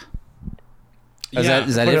 Yeah. Yeah,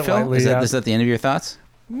 Is that put it, it Phil? lightly, Is yeah. that the end of your thoughts?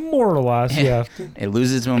 More or less, yeah. It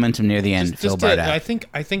loses its momentum near the end. Phil Just it. Bardat. I think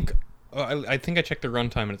I think I checked the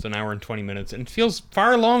runtime and it's an hour and 20 minutes and it feels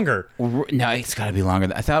far longer. No, it's got to be longer.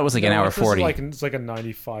 I thought it was like an No, hour this is 40. it's like a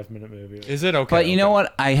 95-minute movie. Is it okay? But you know okay.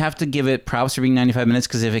 what? I have to give it props for being 95 minutes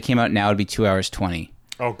because if it came out now, it'd be 2 hours 20.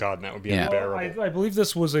 Oh god, that would be Yeah. unbearable. I believe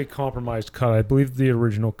this was a compromised cut. I believe the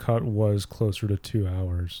original cut was closer to 2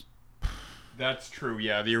 hours. That's true.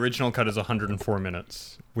 Yeah, the original cut is 104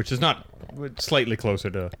 minutes, which is not slightly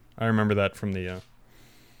closer to. I remember that from the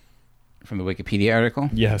from the Wikipedia article.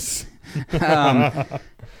 Yes.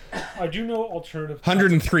 I do know alternative.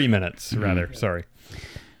 103 minutes, rather. Sorry.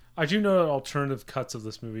 I do know that alternative cuts of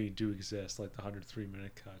this movie do exist, like the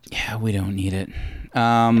 103-minute cut. Yeah, we don't need it.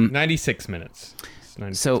 96 minutes. It's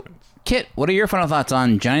 96 So, minutes. Kit, what are your final thoughts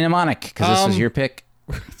on Johnny Mnemonic? Because this was your pick.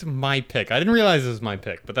 It's my pick. I didn't realize this was my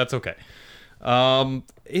pick, but that's okay.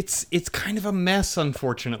 It's kind of a mess,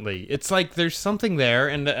 unfortunately. It's like there's something there,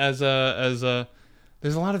 and there's a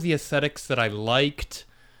lot of the aesthetics that I liked.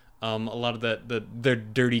 A lot of their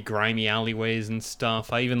dirty, grimy alleyways and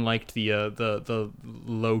stuff. I even liked the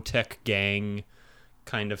low tech gang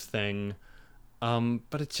kind of thing.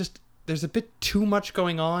 But it's just there's a bit too much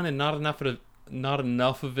going on, and not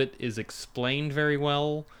enough of it is explained very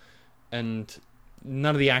well, and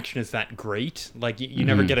none of the action is that great. Like you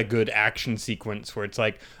never get a good action sequence where it's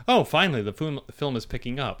like, oh, finally the film is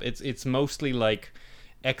picking up. It's mostly like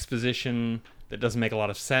exposition that doesn't make a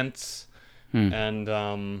lot of sense,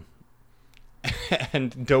 and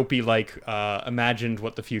and dopey like imagined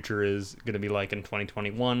what the future is going to be like in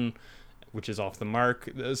 2021, which is off the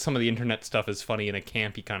mark. Some of the internet stuff is funny in a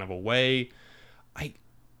campy kind of a way. I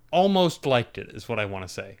almost liked it, is what I want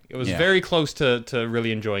to say. It was very close to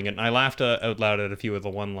really enjoying it, and I laughed out loud at a few of the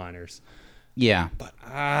one-liners. Yeah. But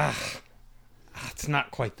it's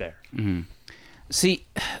not quite there. See,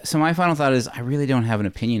 so my final thought is I really don't have an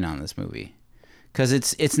opinion on this movie. Because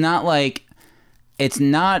it's not like... It's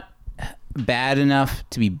not bad enough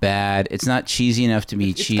to be bad. It's not cheesy enough to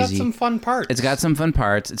be cheesy. It's got some fun parts. It's got some fun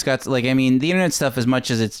parts. It's got, like, I mean, the internet stuff, as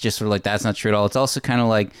much as it's just sort of like, that's not true at all, it's also kind of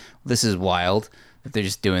like, this is wild that they're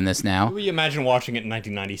just doing this now. We imagine watching it in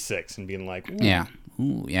 1996 and being like, ooh, Yeah.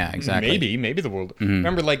 Ooh, yeah, exactly. maybe the world.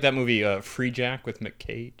 Remember, like, that movie Free Jack with Mick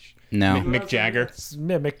Cage? No. Mick Jagger.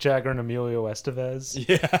 Yeah, Mick Jagger and Emilio Estevez.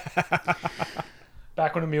 Yeah.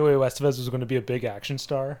 Back when Emilio Estevez was going to be a big action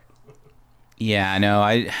star. Yeah, no,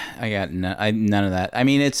 I got none of that. I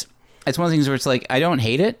mean, it's one of the things where it's like, I don't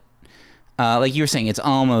hate it. Like you were saying, it's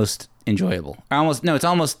almost enjoyable. It's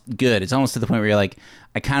almost good. It's almost to the point where you're like,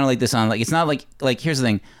 I kind of like this on, like, it's not like, here's the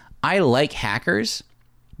thing. I like Hackers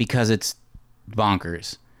because it's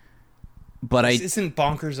bonkers. But This isn't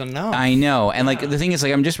bonkers enough. I know. And, like, the thing is,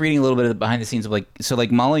 like, I'm just reading a little bit of the behind the scenes of, like, so,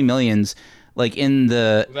 like, Molly Millions, like, in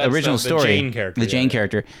the original story, Jane character, the Jane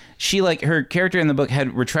character, she, like, her character in the book had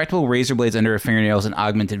retractable razor blades under her fingernails and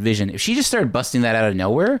augmented vision. If she just started busting that out of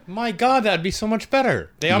nowhere, My God, that'd be so much better.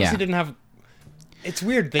 They obviously didn't have. It's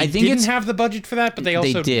weird. They didn't have the budget for that, but they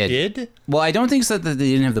also did. Well, I don't think so that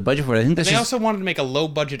they didn't have the budget for it. I think They also wanted to make a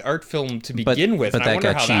low-budget art film to begin with, but and I that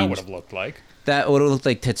wonder got how that changed. would have looked like. that would have looked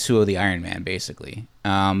like Tetsuo the Iron Man, basically.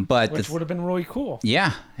 But Which would have been really cool.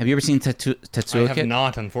 yeah, have you ever seen Tetsuo? I have Kit?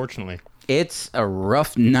 not, unfortunately. It's a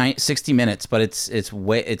rough 60 minutes, but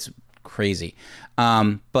it's crazy.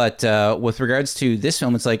 But with regards to this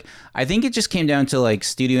film, it's like, I think it just came down to like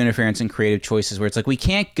studio interference and creative choices where it's like, we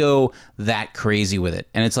can't go that crazy with it.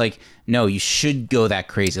 And it's like, no, you should go that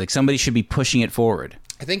crazy. Like, somebody should be pushing it forward.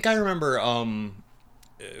 I think I remember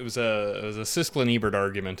it was a Siskel and Ebert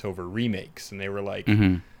argument over remakes, and they were like,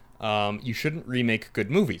 you shouldn't remake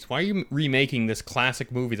good movies. Why are you remaking this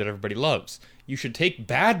classic movie that everybody loves? You should take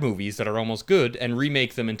bad movies that are almost good and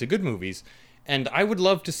remake them into good movies. And I would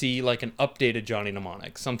love to see like an updated Johnny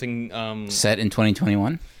Mnemonic, something Set in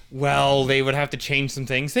 2021. Well, they would have to change some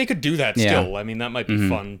things. They could do that Yeah. still. I mean, that might be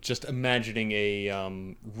fun. Just imagining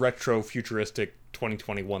a retro futuristic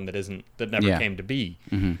 2021 that never came to be.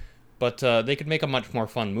 But they could make a much more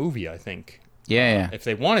fun movie, I think. Yeah. If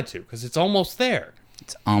they wanted to, because it's almost there.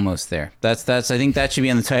 It's almost there. That's. I think that should be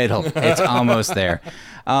on the title. It's almost there.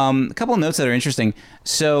 A couple of notes that are interesting.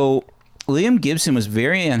 So, Liam Gibson was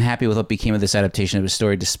very unhappy with what became of this adaptation of his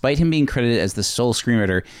story. Despite him being credited as the sole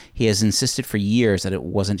screenwriter, he has insisted for years that it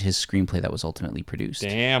wasn't his screenplay that was ultimately produced.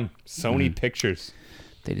 Damn, Sony Pictures.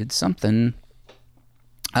 They did something.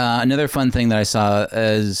 Another fun thing that I saw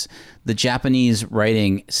is the Japanese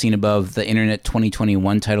writing seen above the Internet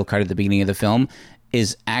 2021 title card at the beginning of the film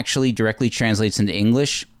is actually directly translates into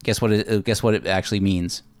English. Guess what it actually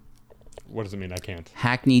means? What does it mean? I can't.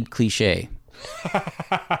 Hackneyed cliche.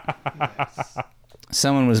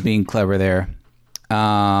 Someone was being clever there.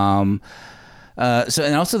 And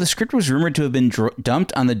also the script was rumored to have been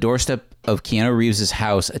dumped on the doorstep of Keanu Reeves'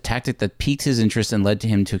 house, a tactic that piqued his interest and led to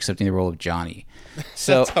him to accepting the role of Johnny.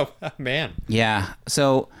 So, man. Yeah.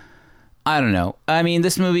 So, I don't know. I mean,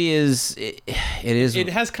 this movie is... It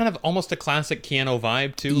has kind of almost a classic Keanu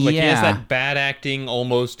vibe, too. Like, he has that bad acting,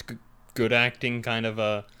 almost good acting kind of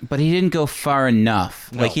a... But he didn't go far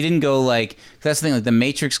enough. No. Like, he didn't go, like... That's the thing, like, The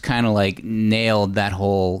Matrix kind of, like, nailed that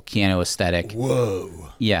whole Keanu aesthetic. Whoa.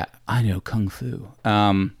 Yeah, I know Kung Fu.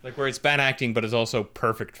 Like, where it's bad acting, but it's also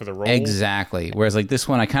perfect for the role. Exactly. Whereas, like, this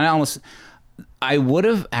one, I kind of almost... I would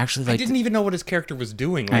have actually I liked... didn't even know what his character was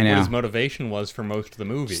doing, I like know. what his motivation was for most of the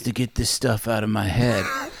movie. to get this stuff out of my head.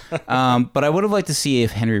 But I would have liked to see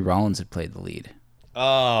if Henry Rollins had played the lead.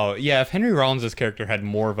 Oh, yeah, if Henry Rollins' character had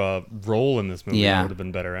more of a role in this movie, Yeah. it would have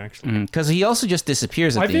been better, actually. Because he also just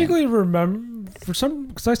disappears at I the end. vaguely remember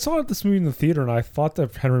because I saw this movie in the theater and I thought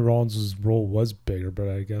that Henry Rollins' role was bigger, but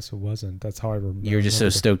I guess it wasn't. That's how I remember. You're just so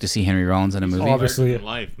stoked to see Henry Rollins in a movie. Obviously. In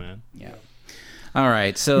life, man. Yeah. All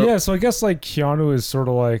right, so... Yeah, so I guess like Keanu is sort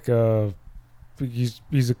of like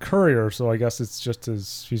he's a courier, so I guess he's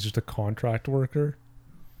just a contract worker.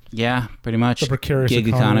 Yeah, pretty much. The precarious gig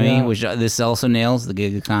economy, economy, yeah. which this also nails the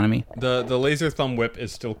gig economy. The laser thumb whip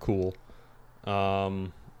is still cool.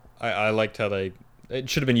 I liked how it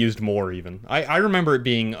should have been used more even. I remember it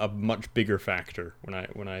being a much bigger factor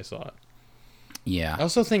when I saw it. Yeah. I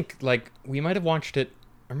also think like we might have watched it.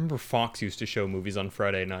 I remember Fox used to show movies on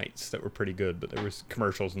Friday nights that were pretty good, but there was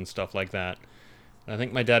commercials and stuff like that. And I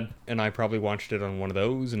think my dad and I probably watched it on one of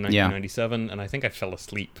those in 1997, and I think I fell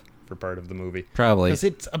asleep for part of the movie. Probably. Because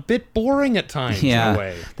it's a bit boring at times in a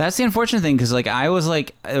way. That's the unfortunate thing, because like I was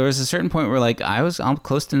like, there was a certain point where like I'm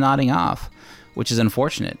close to nodding off, which is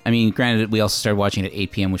unfortunate. I mean, granted, we also started watching it at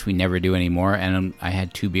 8 p.m., which we never do anymore, and I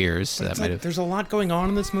had 2 beers, so that It's might like, have... there's a lot going on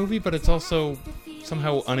in this movie, but it's also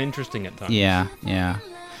somehow uninteresting at times. Yeah.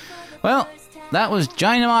 Well, that was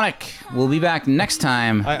Johnny Mnemonic. We'll be back next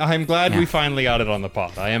time. I'm glad Yeah. we finally got it on the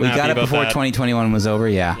pod. I am We happy got it about before that. 2021 was over,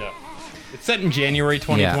 yeah. Yeah. It's set in January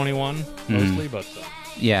 2021, mostly, but...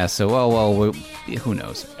 Yeah, so, well, who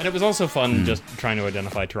knows? and it was also fun just trying to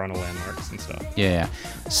identify Toronto landmarks and stuff. Yeah.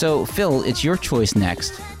 So, Phil, it's your choice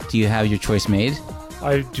next. Do you have your choice made?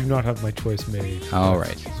 I do not have my choice made. All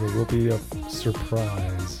right. So it will be a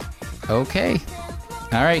surprise. Okay.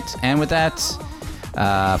 All right. And with that,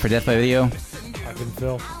 for Death by Video, I've been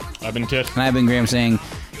Phil. I've been Kit. and I've been Graham saying,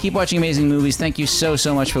 keep watching amazing movies. Thank you so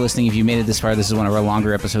much for listening. If you made it this far, this is one of our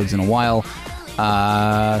longer episodes in a while.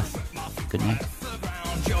 Good night.